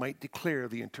that he might declare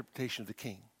the interpretation of the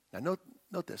king. Now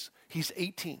note this. He's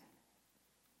 18.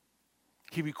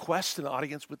 He requests an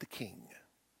audience with the king.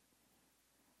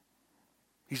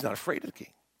 He's not afraid of the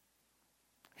king.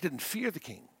 He doesn't fear the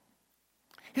king.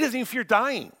 He doesn't even fear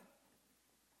dying.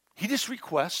 He just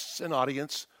requests an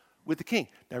audience with the king.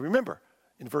 Now remember,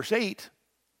 in verse 8,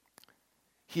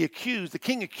 the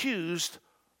king accused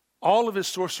all of his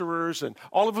sorcerers and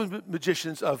all of his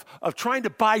magicians of trying to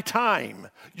buy time.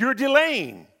 You're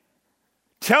delaying.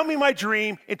 Tell me my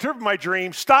dream, interpret my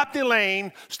dream, stop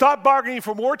delaying, stop bargaining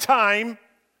for more time.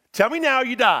 Tell me now,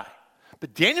 you die.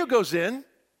 But Daniel goes in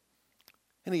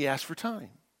and he asks for time.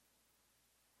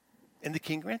 And the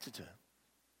king grants it to him.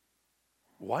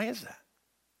 Why is that?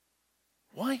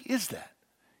 Why is that?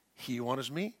 He who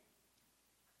honors me,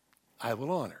 I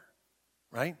will honor.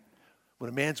 Right? When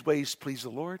a man's ways please the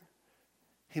Lord,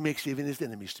 he makes even his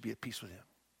enemies to be at peace with him.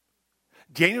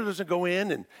 Daniel doesn't go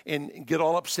in and get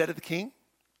all upset at the king.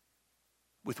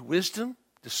 With wisdom,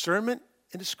 discernment,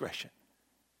 and discretion.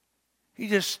 He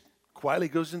just quietly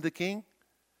goes into the king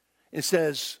and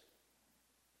says,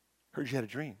 heard you had a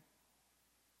dream.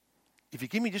 If you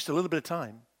give me just a little bit of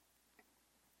time,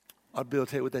 I'll be able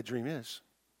to tell you what that dream is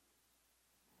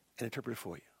and interpret it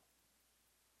for you.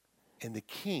 And the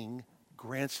king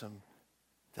grants him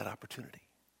that opportunity.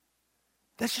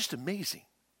 That's just amazing.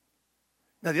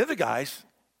 Now, the other guys,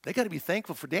 they got to be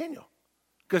thankful for Daniel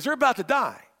because they're about to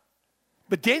die.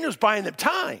 But Daniel's buying them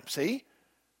time, see?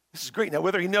 This is great. Now,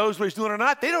 whether he knows what he's doing or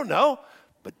not, they don't know.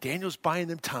 But Daniel's buying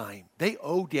them time. They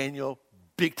owe Daniel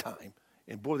big time.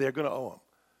 And boy, they're going to owe him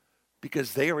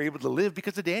because they are able to live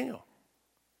because of Daniel.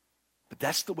 But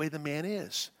that's the way the man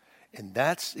is. And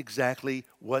that's exactly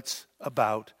what's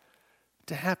about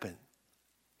to happen.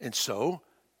 And so,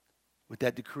 with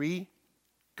that decree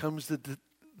comes the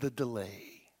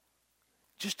delay.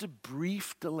 Just a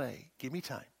brief delay. Give me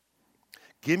time.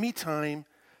 Give me time.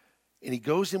 And he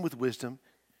goes in with wisdom.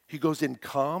 He goes in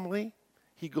calmly.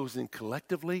 He goes in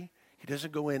collectively. He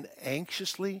doesn't go in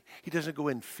anxiously. He doesn't go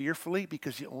in fearfully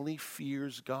because he only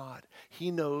fears God.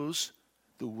 He knows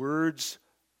the words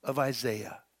of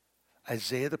Isaiah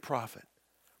the prophet.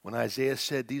 When Isaiah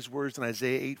said these words in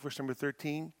Isaiah 8, verse number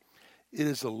 13, it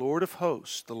is the Lord of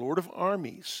hosts, the Lord of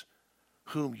armies,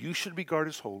 whom you should regard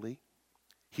as holy.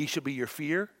 He shall be your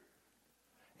fear,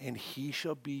 and he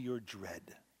shall be your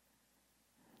dread.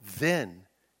 Then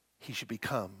he shall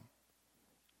become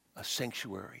a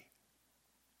sanctuary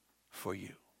for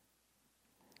you.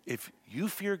 If you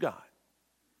fear God,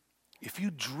 if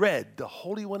you dread the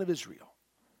Holy One of Israel,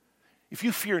 if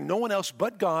you fear no one else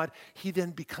but God, he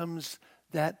then becomes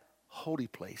that holy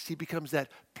place. He becomes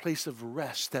that place of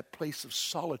rest, that place of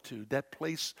solitude, that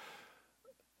place,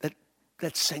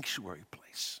 that sanctuary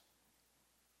place.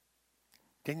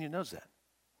 Daniel knows that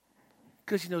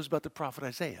because he knows about the prophet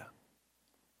Isaiah.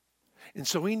 And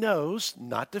so he knows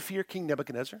not to fear King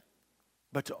Nebuchadnezzar,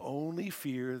 but to only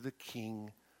fear the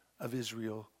King of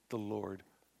Israel, the Lord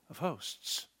of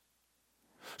hosts.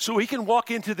 So he can walk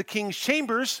into the king's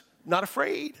chambers not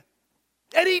afraid.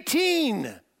 At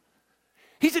 18,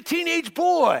 he's a teenage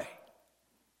boy.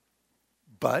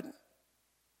 But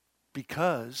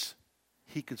because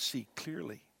he could see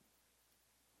clearly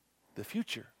the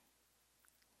future,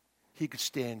 he could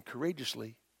stand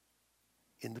courageously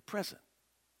in the present.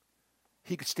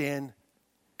 He could stand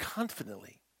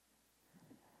confidently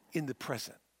in the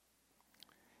present.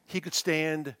 He could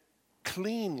stand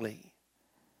cleanly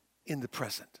in the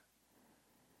present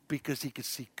because he could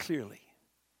see clearly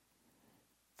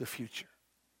the future.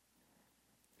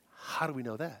 How do we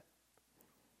know that?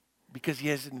 Because he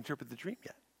hasn't interpreted the dream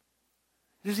yet.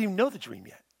 He doesn't even know the dream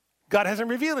yet. God hasn't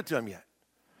revealed it to him yet.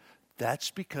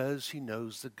 That's because he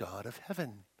knows the God of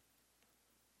heaven.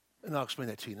 And I'll explain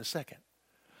that to you in a second.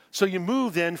 So you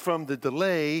move then from the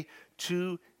delay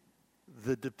to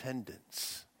the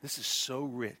dependence. This is so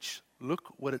rich.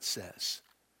 Look what it says.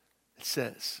 It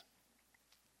says,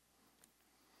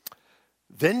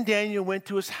 then Daniel went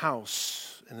to his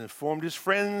house and informed his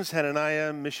friends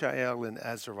Hananiah, Mishael, and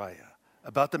Azariah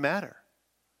about the matter,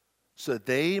 so that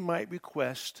they might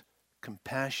request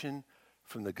compassion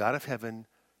from the God of heaven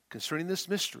concerning this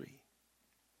mystery,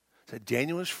 so that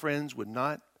Daniel and his friends would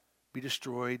not be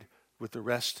destroyed with the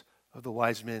rest of the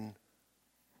wise men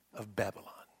of Babylon.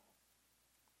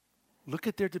 Look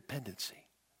at their dependency.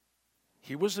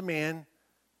 Here was a man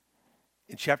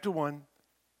in chapter 1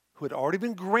 who had already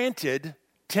been granted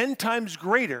 10 times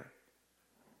greater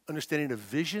understanding of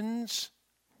visions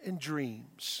and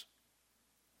dreams.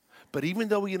 But even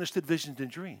though he understood visions and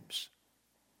dreams,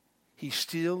 he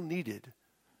still needed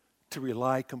to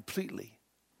rely completely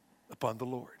upon the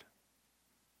Lord.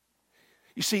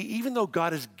 You see, even though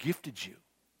God has gifted you,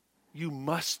 you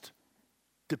must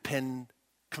depend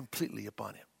completely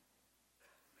upon him.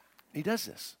 He does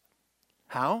this.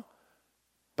 How?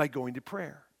 By going to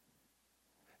prayer.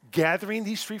 Gathering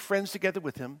these three friends together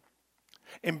with him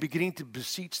and beginning to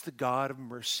beseech the God of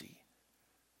mercy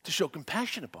to show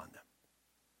compassion upon them,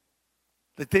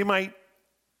 that they might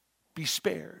be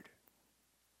spared.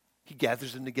 He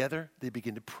gathers them together. They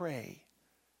begin to pray.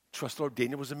 Trust the Lord.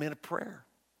 Daniel was a man of prayer.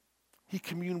 He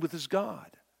communed with his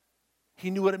God. He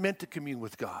knew what it meant to commune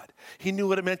with God. He knew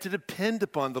what it meant to depend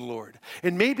upon the Lord.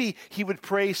 And maybe he would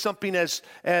pray something as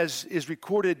is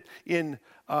recorded in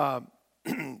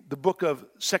the book of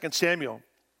 2 Samuel,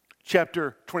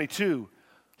 chapter 22,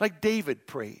 like David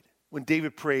prayed. When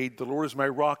David prayed, the Lord is my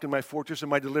rock and my fortress and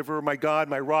my deliverer, my God,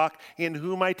 my rock, in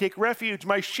whom I take refuge,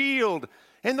 my shield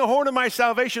and the horn of my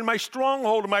salvation, my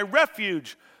stronghold and my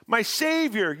refuge, my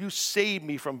Savior. You save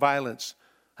me from violence.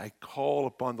 I call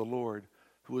upon the Lord,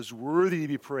 who is worthy to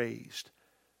be praised,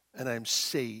 and I am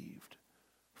saved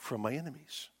from my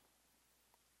enemies.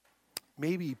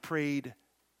 Maybe he prayed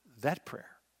that prayer.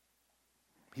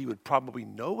 He would probably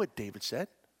know what David said,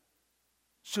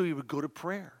 so he would go to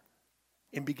prayer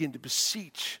and begin to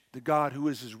beseech the God who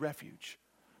is his refuge,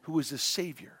 who is his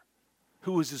Savior,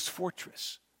 who is his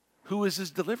fortress, who is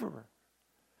his deliverer,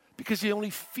 because he only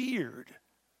feared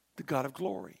the God of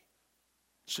glory.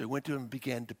 So he went to him and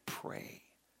began to pray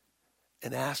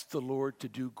and asked the Lord to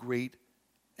do great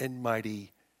and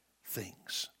mighty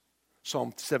things.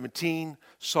 Psalm 17,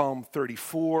 Psalm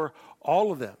 34,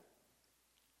 all of them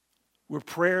were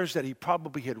prayers that he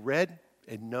probably had read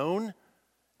and known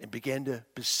and began to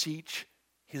beseech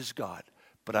his God.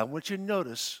 But I want you to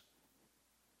notice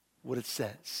what it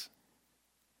says.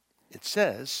 It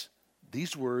says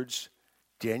these words,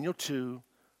 Daniel 2,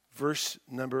 verse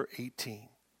number 18.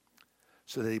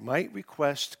 So that they might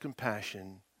request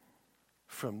compassion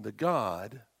from the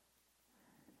God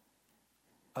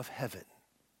of heaven.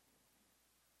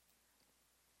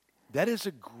 That is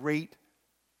a great,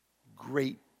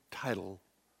 great title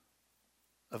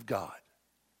of God.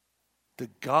 the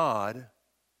God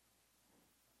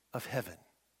of heaven.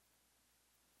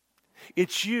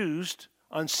 It's used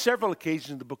on several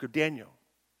occasions in the book of Daniel.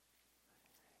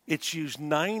 It's used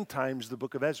 9 times in the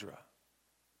book of Ezra.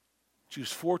 It's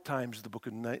used 4 times in the book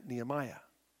of Nehemiah.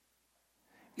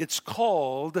 It's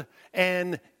called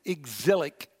an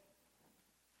exilic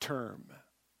term.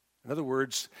 In other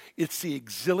words, it's the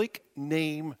exilic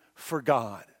name for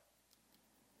God.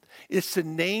 It's the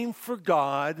name for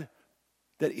God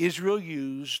that Israel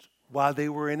used while they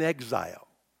were in exile.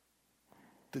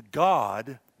 The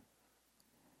God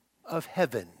of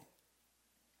heaven.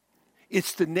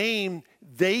 It's the name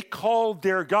they called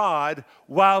their God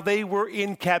while they were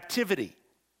in captivity.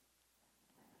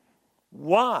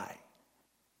 Why?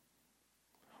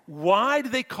 Why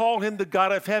did they call him the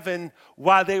God of heaven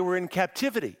while they were in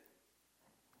captivity?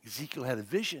 Ezekiel had a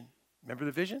vision. Remember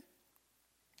the vision?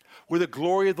 Where the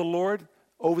glory of the Lord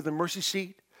over the mercy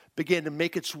seat began to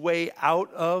make its way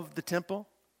out of the temple,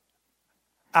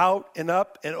 out and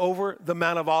up and over the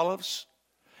Mount of Olives,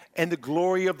 and the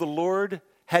glory of the Lord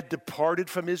had departed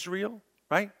from Israel,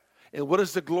 right? And what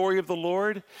is the glory of the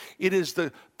Lord? It is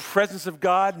the presence of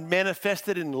God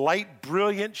manifested in light,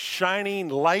 brilliant, shining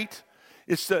light.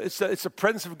 It's the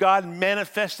presence of God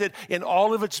manifested in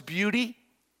all of its beauty.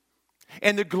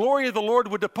 And the glory of the Lord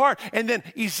would depart. And then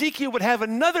Ezekiel would have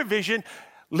another vision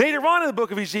later on in the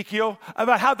book of Ezekiel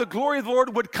about how the glory of the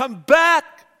Lord would come back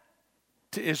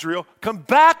to Israel, come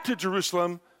back to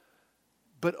Jerusalem,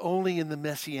 but only in the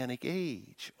Messianic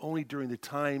age, only during the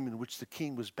time in which the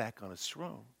king was back on his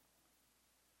throne.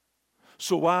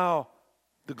 So while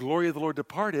the glory of the Lord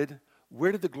departed,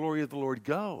 where did the glory of the Lord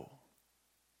go?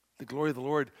 The glory of the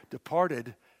Lord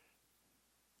departed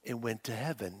and went to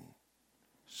heaven.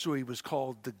 So he was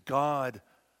called the God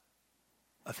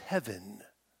of heaven.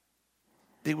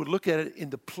 They would look at it in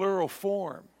the plural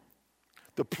form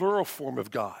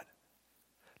of God.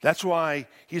 That's why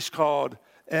he's called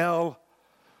El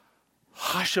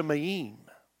Hashemayim,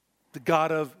 the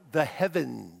God of the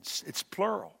heavens. It's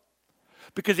plural.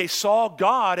 Because they saw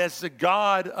God as the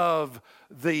God of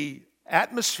the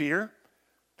atmosphere.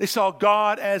 They saw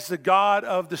God as the God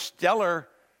of the stellar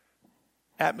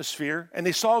atmosphere. And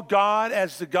they saw God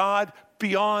as the God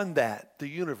beyond that, the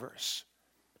universe.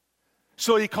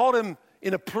 So he called him,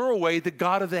 in a plural way, the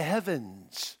God of the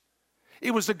heavens.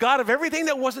 It was the God of everything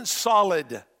that wasn't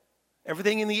solid,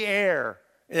 everything in the air,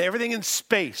 and everything in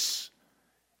space.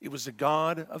 It was the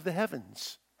God of the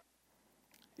heavens.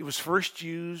 It was first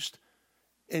used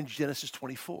in Genesis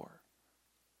 24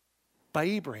 by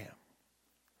Abraham.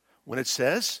 When it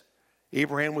says,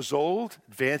 Abraham was old,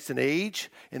 advanced in age,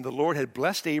 and the Lord had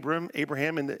blessed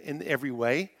Abraham in every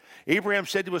way. Abraham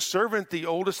said to his servant, the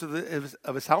oldest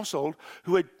of his household,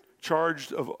 who had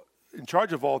in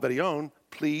charge of all that he owned,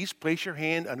 please place your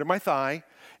hand under my thigh,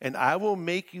 and I will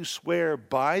make you swear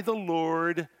by the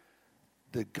Lord,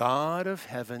 the God of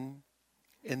heaven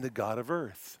and the God of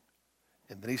earth.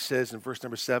 And then he says in verse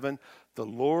number 7, the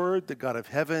Lord, the God of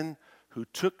heaven, who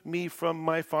took me from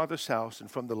my father's house and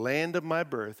from the land of my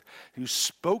birth, who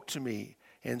spoke to me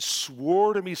and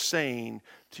swore to me, saying,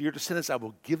 to your descendants, I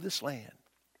will give this land.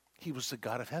 He was the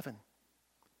God of heaven.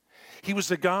 He was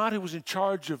the God who was in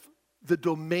charge of the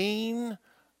domain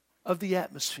of the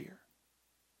atmosphere.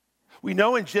 We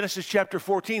know in Genesis chapter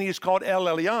 14, he is called El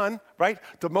Elyon, right?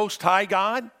 The Most High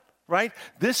God, right?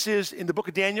 This is, in the book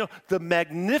of Daniel, the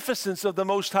magnificence of the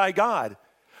Most High God.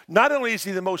 Not only is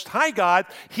he the Most High God,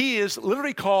 he is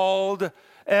literally called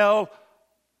El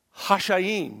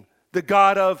Hashayim, the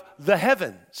God of the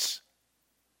heavens,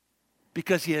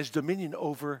 because he has dominion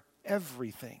over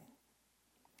everything.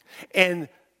 And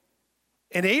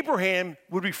Abraham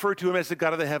would refer to him as the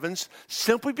God of the heavens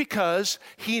simply because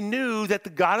he knew that the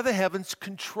God of the heavens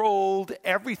controlled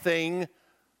everything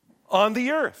on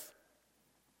the earth.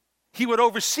 He would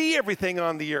oversee everything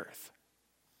on the earth.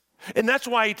 And that's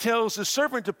why he tells the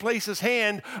servant to place his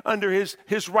hand under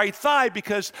his right thigh,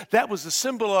 because that was a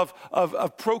symbol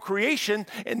of procreation,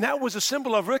 and that was a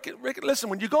symbol of, Rick, listen,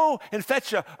 when you go and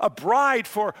fetch a bride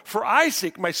for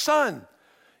Isaac, my son,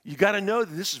 you got to know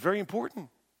that this is very important.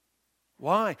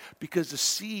 Why? Because the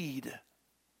seed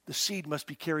must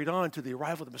be carried on to the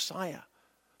arrival of the Messiah.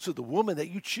 So the woman that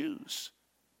you choose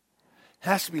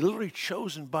has to be literally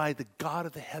chosen by the God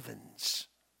of the heavens.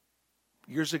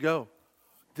 Years ago,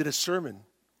 did a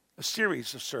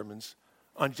series of sermons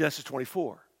on Genesis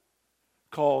 24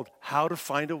 called How to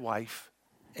Find a Wife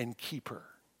and Keep Her.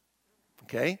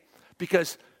 Okay?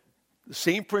 Because the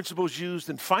same principles used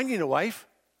in finding a wife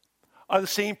are the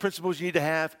same principles you need to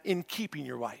have in keeping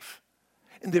your wife.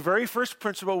 And the very first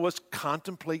principle was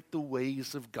contemplate the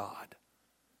ways of God.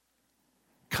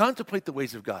 Contemplate the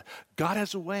ways of God. God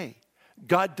has a way.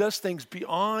 God does things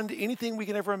beyond anything we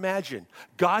can ever imagine.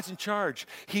 God's in charge.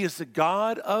 He is the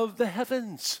God of the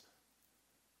heavens.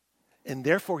 And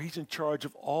therefore, he's in charge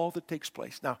of all that takes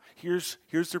place. Now, here's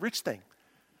the rich thing.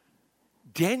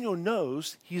 Daniel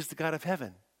knows he's the God of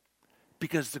heaven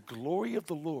because the glory of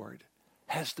the Lord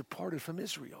has departed from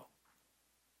Israel.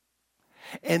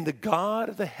 And the God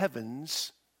of the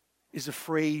heavens is a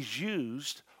phrase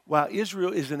used while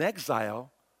Israel is in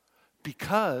exile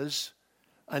because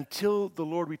until the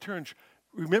Lord returns.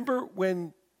 Remember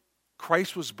when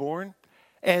Christ was born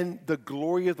and the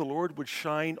glory of the Lord would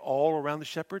shine all around the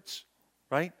shepherds,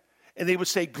 right? And they would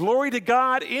say, glory to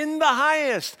God in the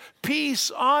highest,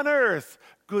 peace on earth,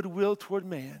 goodwill toward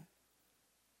man.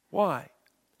 Why?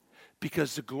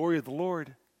 Because the glory of the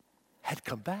Lord had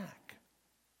come back.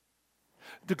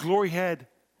 The glory had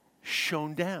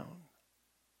shone down.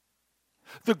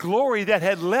 The glory that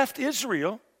had left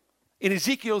Israel in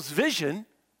Ezekiel's vision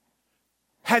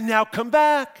had now come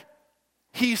back.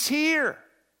 He's here.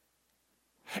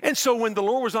 And so when the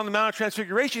Lord was on the Mount of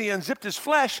Transfiguration, he unzipped his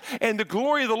flesh and the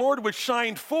glory of the Lord would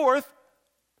shine forth.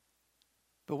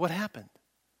 But what happened?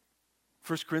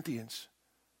 1 Corinthians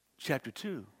chapter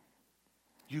 2.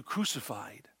 You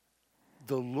crucified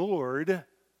the Lord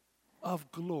of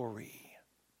glory.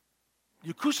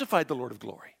 You crucified the Lord of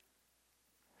glory.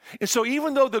 And so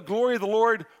even though the glory of the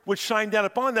Lord would shine down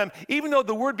upon them, even though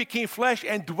the Word became flesh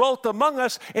and dwelt among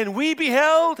us, and we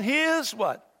beheld his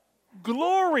what?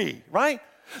 Glory, right?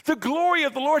 The glory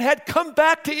of the Lord had come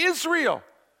back to Israel.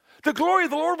 The glory of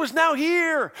the Lord was now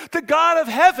here. The God of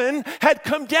heaven had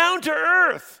come down to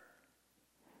earth.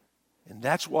 And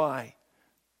that's why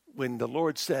when the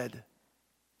Lord said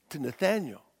to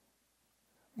Nathanael,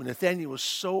 when Nathanael was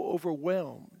so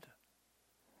overwhelmed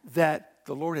that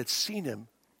the Lord had seen him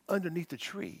underneath the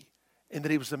tree and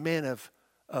that he was a man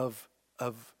of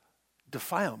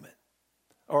defilement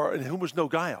or in whom was no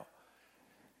guile,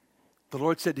 the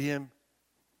Lord said to him,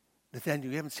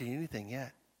 Nathanael, you haven't seen anything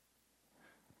yet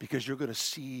because you're going to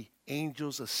see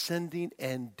angels ascending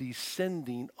and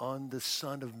descending on the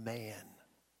Son of Man.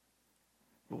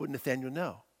 What would Nathanael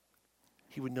know?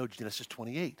 He would know Genesis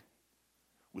 28,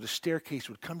 where the staircase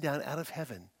would come down out of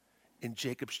heaven in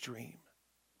Jacob's dream.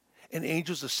 And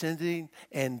angels ascending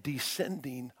and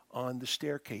descending on the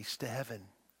staircase to heaven.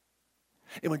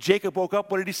 And when Jacob woke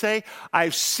up, what did he say?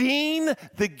 I've seen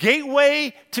the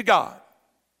gateway to God.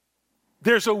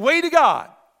 There's a way to God.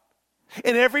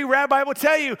 And every rabbi will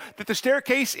tell you that the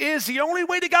staircase is the only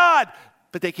way to God.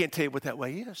 But they can't tell you what that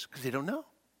way is because they don't know.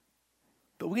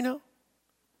 But we know.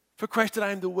 For Christ that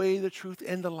I am the way, the truth,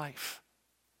 and the life.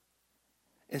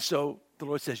 And so the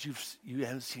Lord says, you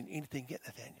haven't seen anything yet,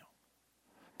 Nathanael.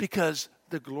 Because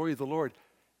the glory of the Lord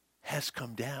has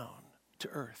come down to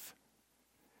earth.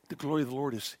 The glory of the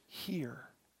Lord is here.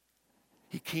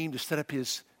 He came to set up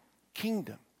his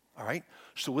kingdom. All right?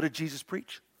 So what did Jesus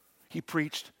preach? He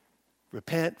preached,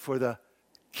 repent, for the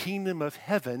kingdom of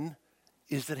heaven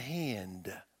is at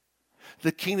hand.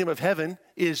 The kingdom of heaven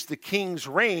is the king's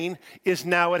reign is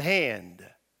now at hand.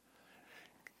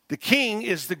 The king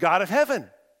is the God of heaven.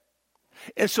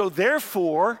 And so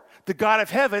therefore, the God of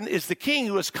heaven is the king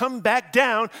who has come back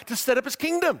down to set up his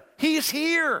kingdom. He is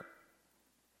here.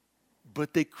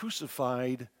 But they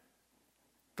crucified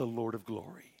the Lord of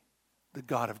glory, the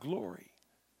God of glory.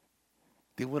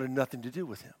 They wanted nothing to do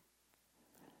with him.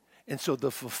 And so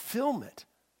the fulfillment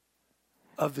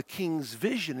of the king's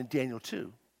vision in Daniel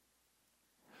 2,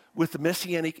 with the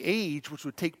Messianic age, which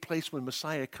would take place when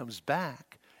Messiah comes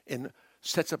back and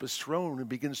sets up his throne and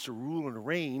begins to rule and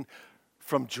reign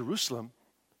from Jerusalem,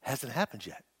 hasn't happened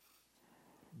yet.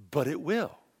 But it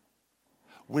will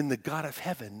when the God of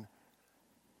heaven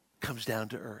comes down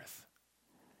to earth.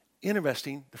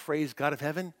 Interesting, the phrase God of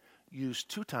heaven used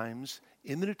 2 times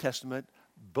in the New Testament,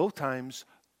 both times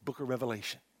Book of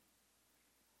Revelation.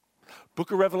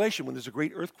 Book of Revelation, when there's a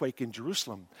great earthquake in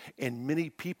Jerusalem and many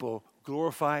people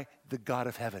glorify the God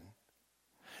of heaven.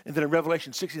 And then in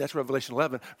Revelation 16, that's Revelation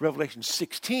 11, Revelation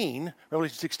 16,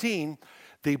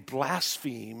 they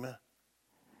blaspheme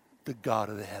the God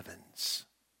of the heavens.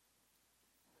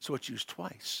 So it's used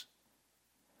twice.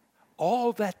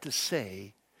 All that to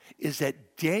say is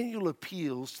that Daniel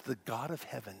appeals to the God of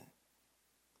heaven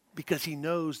because he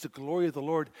knows the glory of the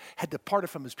Lord had departed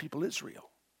from his people Israel.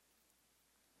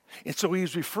 And so he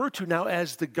is referred to now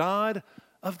as the God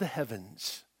of the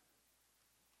heavens.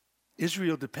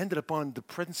 Israel depended upon the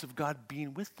presence of God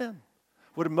being with them.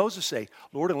 What did Moses say?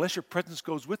 Lord, unless your presence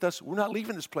goes with us, we're not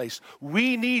leaving this place.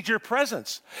 We need your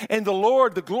presence. And the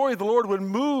Lord, the glory of the Lord would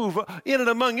move in and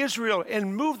among Israel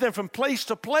and move them from place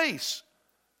to place.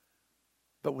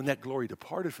 But when that glory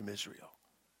departed from Israel,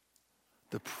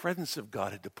 the presence of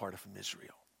God had departed from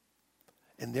Israel.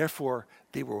 And therefore,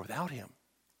 they were without him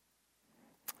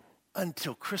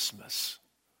until Christmas,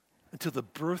 until the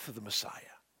birth of the Messiah.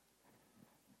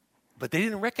 But they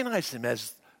didn't recognize him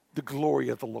as the glory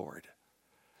of the Lord.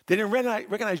 They didn't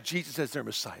recognize Jesus as their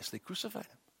Messiah, so they crucified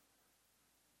him.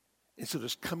 And so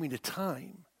there's coming a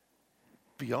time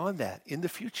beyond that in the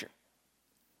future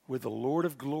where the Lord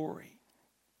of glory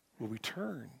will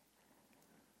return,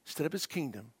 set up his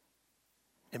kingdom,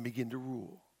 and begin to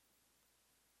rule.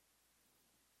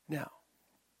 Now,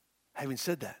 having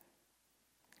said that,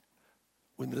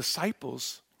 when the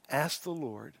disciples asked the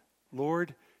Lord,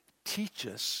 Lord, teach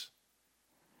us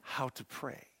how to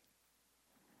pray,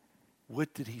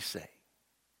 what did he say?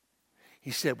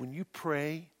 He said, when you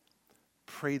pray,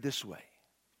 pray this way.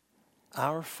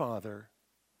 Our Father,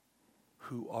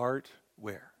 who art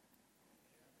where?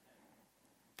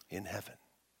 In heaven.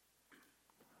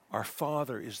 Our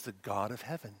Father is the God of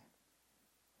heaven.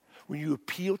 When you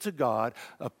appeal to God,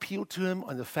 appeal to him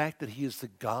on the fact that he is the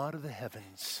God of the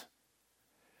heavens.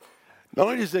 Not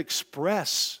only does it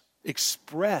express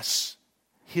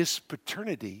his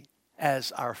paternity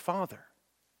as our Father,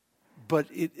 but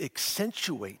it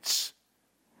accentuates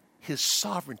his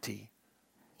sovereignty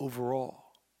over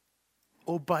all.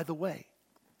 Oh, by the way,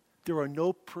 there are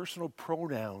no personal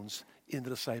pronouns in the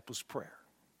disciples' prayer.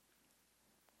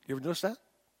 You ever notice that?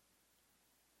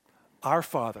 Our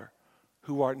Father,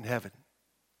 who art in heaven,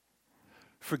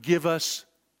 forgive us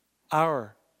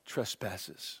our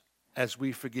trespasses as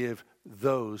we forgive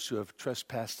those who have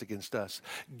trespassed against us.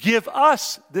 Give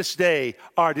us this day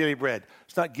our daily bread.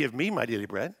 It's not give me my daily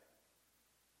bread.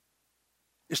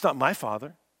 It's not my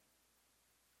Father.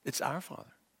 It's our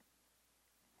Father.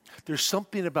 There's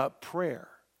something about prayer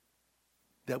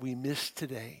that we miss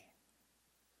today.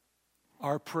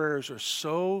 Our prayers are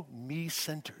so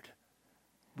me-centered.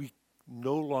 We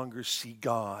no longer see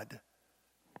God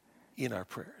in our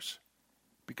prayers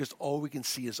because all we can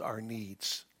see is our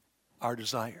needs, our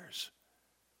desires.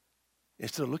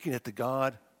 Instead of looking at the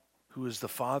God who is the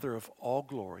Father of all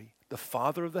glory, the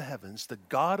Father of the heavens, the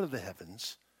God of the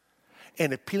heavens,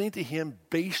 and appealing to him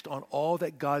based on all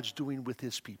that God's doing with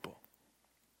his people.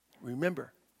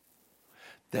 Remember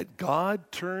that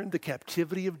God turned the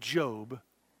captivity of Job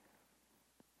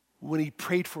when he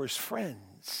prayed for his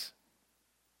friends.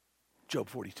 Job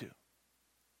 42.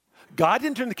 God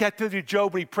didn't turn the captivity of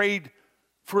Job when he prayed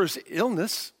for his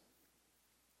illness,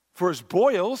 for his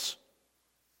boils,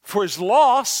 for his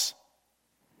loss.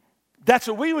 That's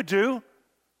what we would do.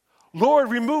 Lord,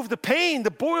 remove the pain.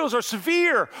 The boils are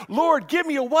severe. Lord, give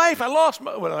me a wife.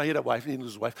 I had a wife. He didn't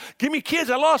lose his wife. Give me kids.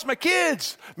 I lost my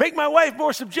kids. Make my wife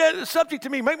more subject to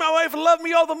me. Make my wife love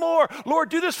me all the more. Lord,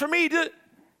 do this for me. The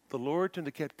Lord turned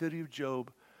the captivity of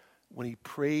Job when he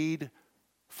prayed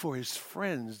for his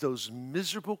friends, those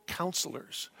miserable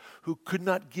counselors who could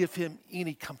not give him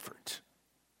any comfort.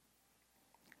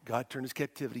 God turned his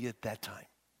captivity at that time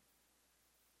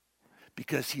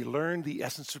because he learned the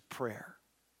essence of prayer.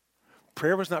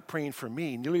 Prayer was not praying for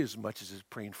me nearly as much as it's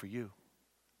praying for you.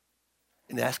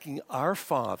 And asking our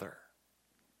Father,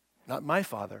 not my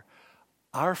Father,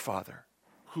 our Father,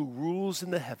 who rules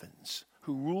in the heavens,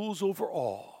 who rules over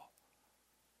all,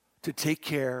 to take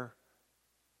care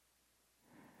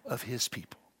of his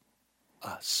people,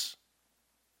 us.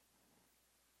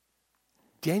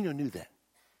 Daniel knew that.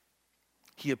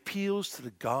 He appeals to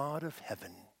the God of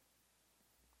heaven,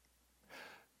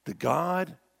 the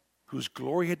God whose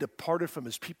glory had departed from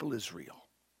his people Israel.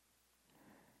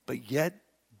 But yet,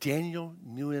 Daniel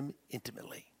knew him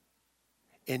intimately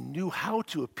and knew how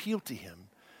to appeal to him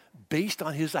based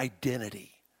on his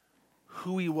identity,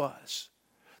 who he was,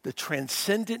 the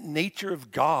transcendent nature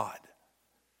of God,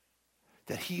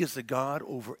 that he is the God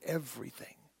over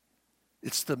everything.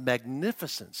 It's the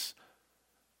magnificence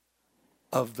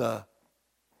of the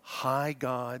high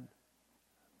God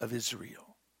of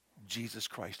Israel, Jesus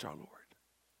Christ our Lord.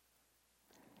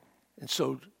 And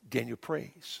so Daniel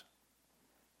prays.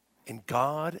 And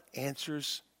God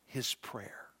answers his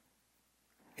prayer.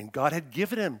 And God had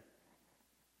given him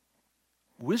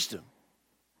wisdom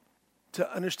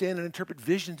to understand and interpret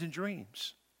visions and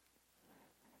dreams.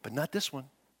 But not this one.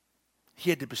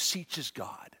 He had to beseech his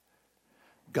God.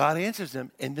 God answers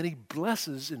him, and then he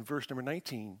blesses in verse number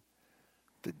 19,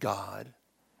 the God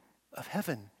of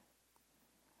heaven.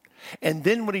 And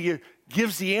then when he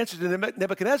gives the answer to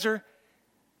Nebuchadnezzar,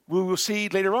 we will see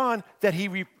later on that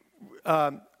he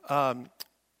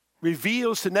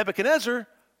reveals to Nebuchadnezzar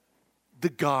the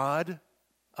God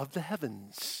of the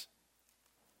heavens.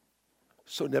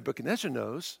 So Nebuchadnezzar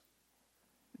knows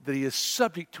that he is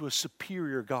subject to a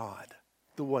superior God,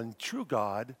 the one true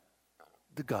God,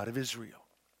 the God of Israel.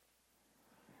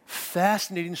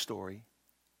 Fascinating story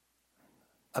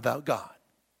about God.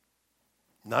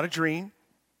 Not a dream,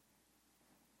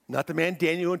 not the man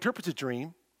Daniel who interprets a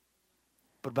dream,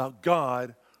 but about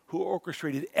God who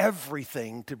orchestrated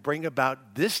everything to bring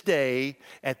about this day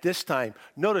at this time.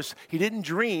 Notice, he didn't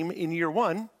dream in year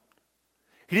 1.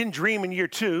 He didn't dream in year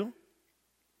 2.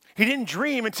 He didn't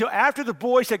dream until after the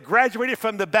boys had graduated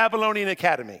from the Babylonian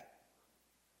Academy.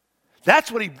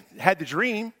 That's when he had the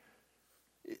dream.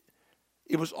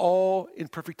 It was all in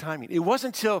perfect timing. It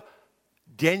wasn't until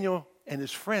Daniel and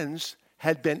his friends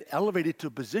had been elevated to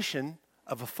a position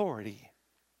of authority,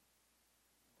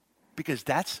 because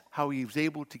that's how he was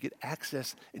able to get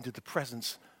access into the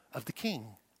presence of the king.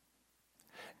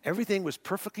 Everything was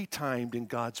perfectly timed in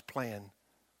God's plan.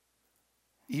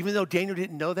 Even though Daniel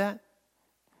didn't know that,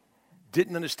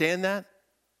 didn't understand that,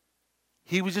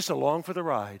 he was just along for the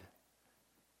ride,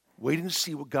 waiting to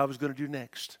see what God was going to do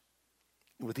next.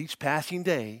 And with each passing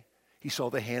day, he saw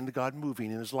the hand of God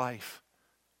moving in his life.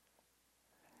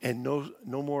 And no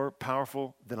more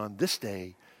powerful than on this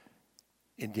day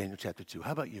in Daniel chapter 2.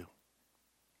 How about you?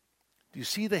 Do you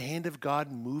see the hand of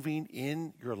God moving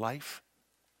in your life?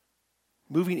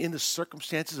 Moving in the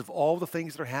circumstances of all the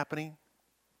things that are happening?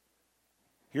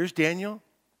 Here's Daniel.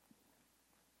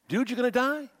 Dude, you're going to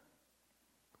die.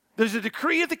 There's a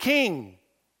decree of the king.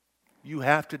 You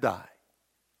have to die.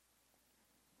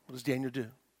 What does Daniel do?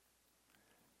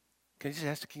 Can I just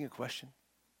ask the king a question?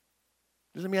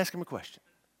 Just let me ask him a question.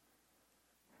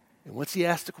 And once he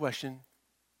asks the question,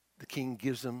 the king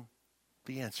gives him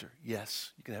the answer.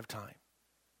 Yes, you can have time.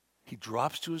 He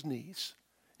drops to his knees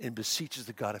and beseeches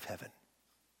the God of heaven.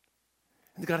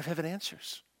 And the God of heaven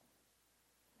answers.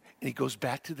 And he goes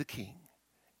back to the king.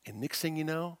 And next thing you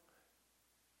know,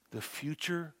 the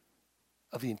future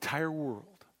of the entire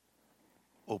world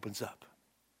opens up.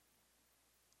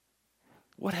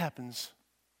 What happens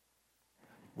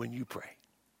when you pray?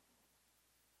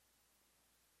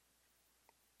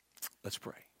 Let's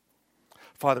pray.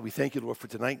 Father, we thank you, Lord, for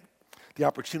tonight, the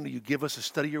opportunity you give us to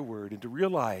study your word and to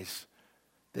realize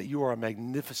that you are a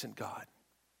magnificent God.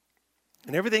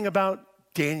 And everything about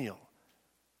Daniel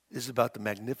is about the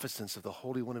magnificence of the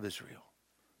Holy One of Israel,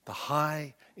 the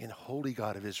high and holy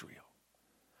God of Israel.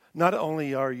 Not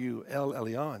only are you El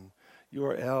Elyon, you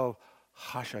are El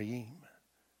Hashayim.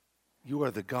 You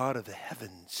are the God of the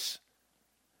heavens.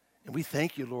 And we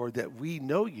thank you, Lord, that we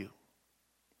know you,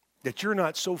 that you're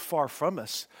not so far from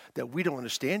us that we don't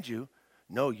understand you.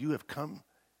 No, you have come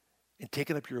and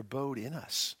taken up your abode in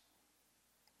us.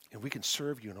 And we can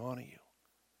serve you and honor you.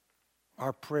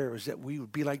 Our prayer is that we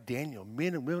would be like Daniel,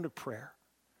 men and women of prayer.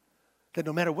 That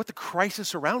no matter what the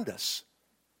crisis around us,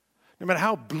 no matter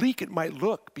how bleak it might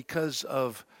look because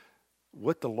of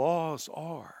what the laws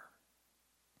are,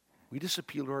 we just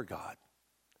appeal to our God,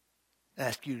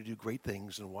 ask you to do great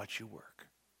things and watch you work.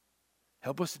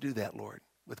 Help us to do that, Lord,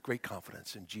 with great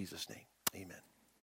confidence in Jesus' name. Amen.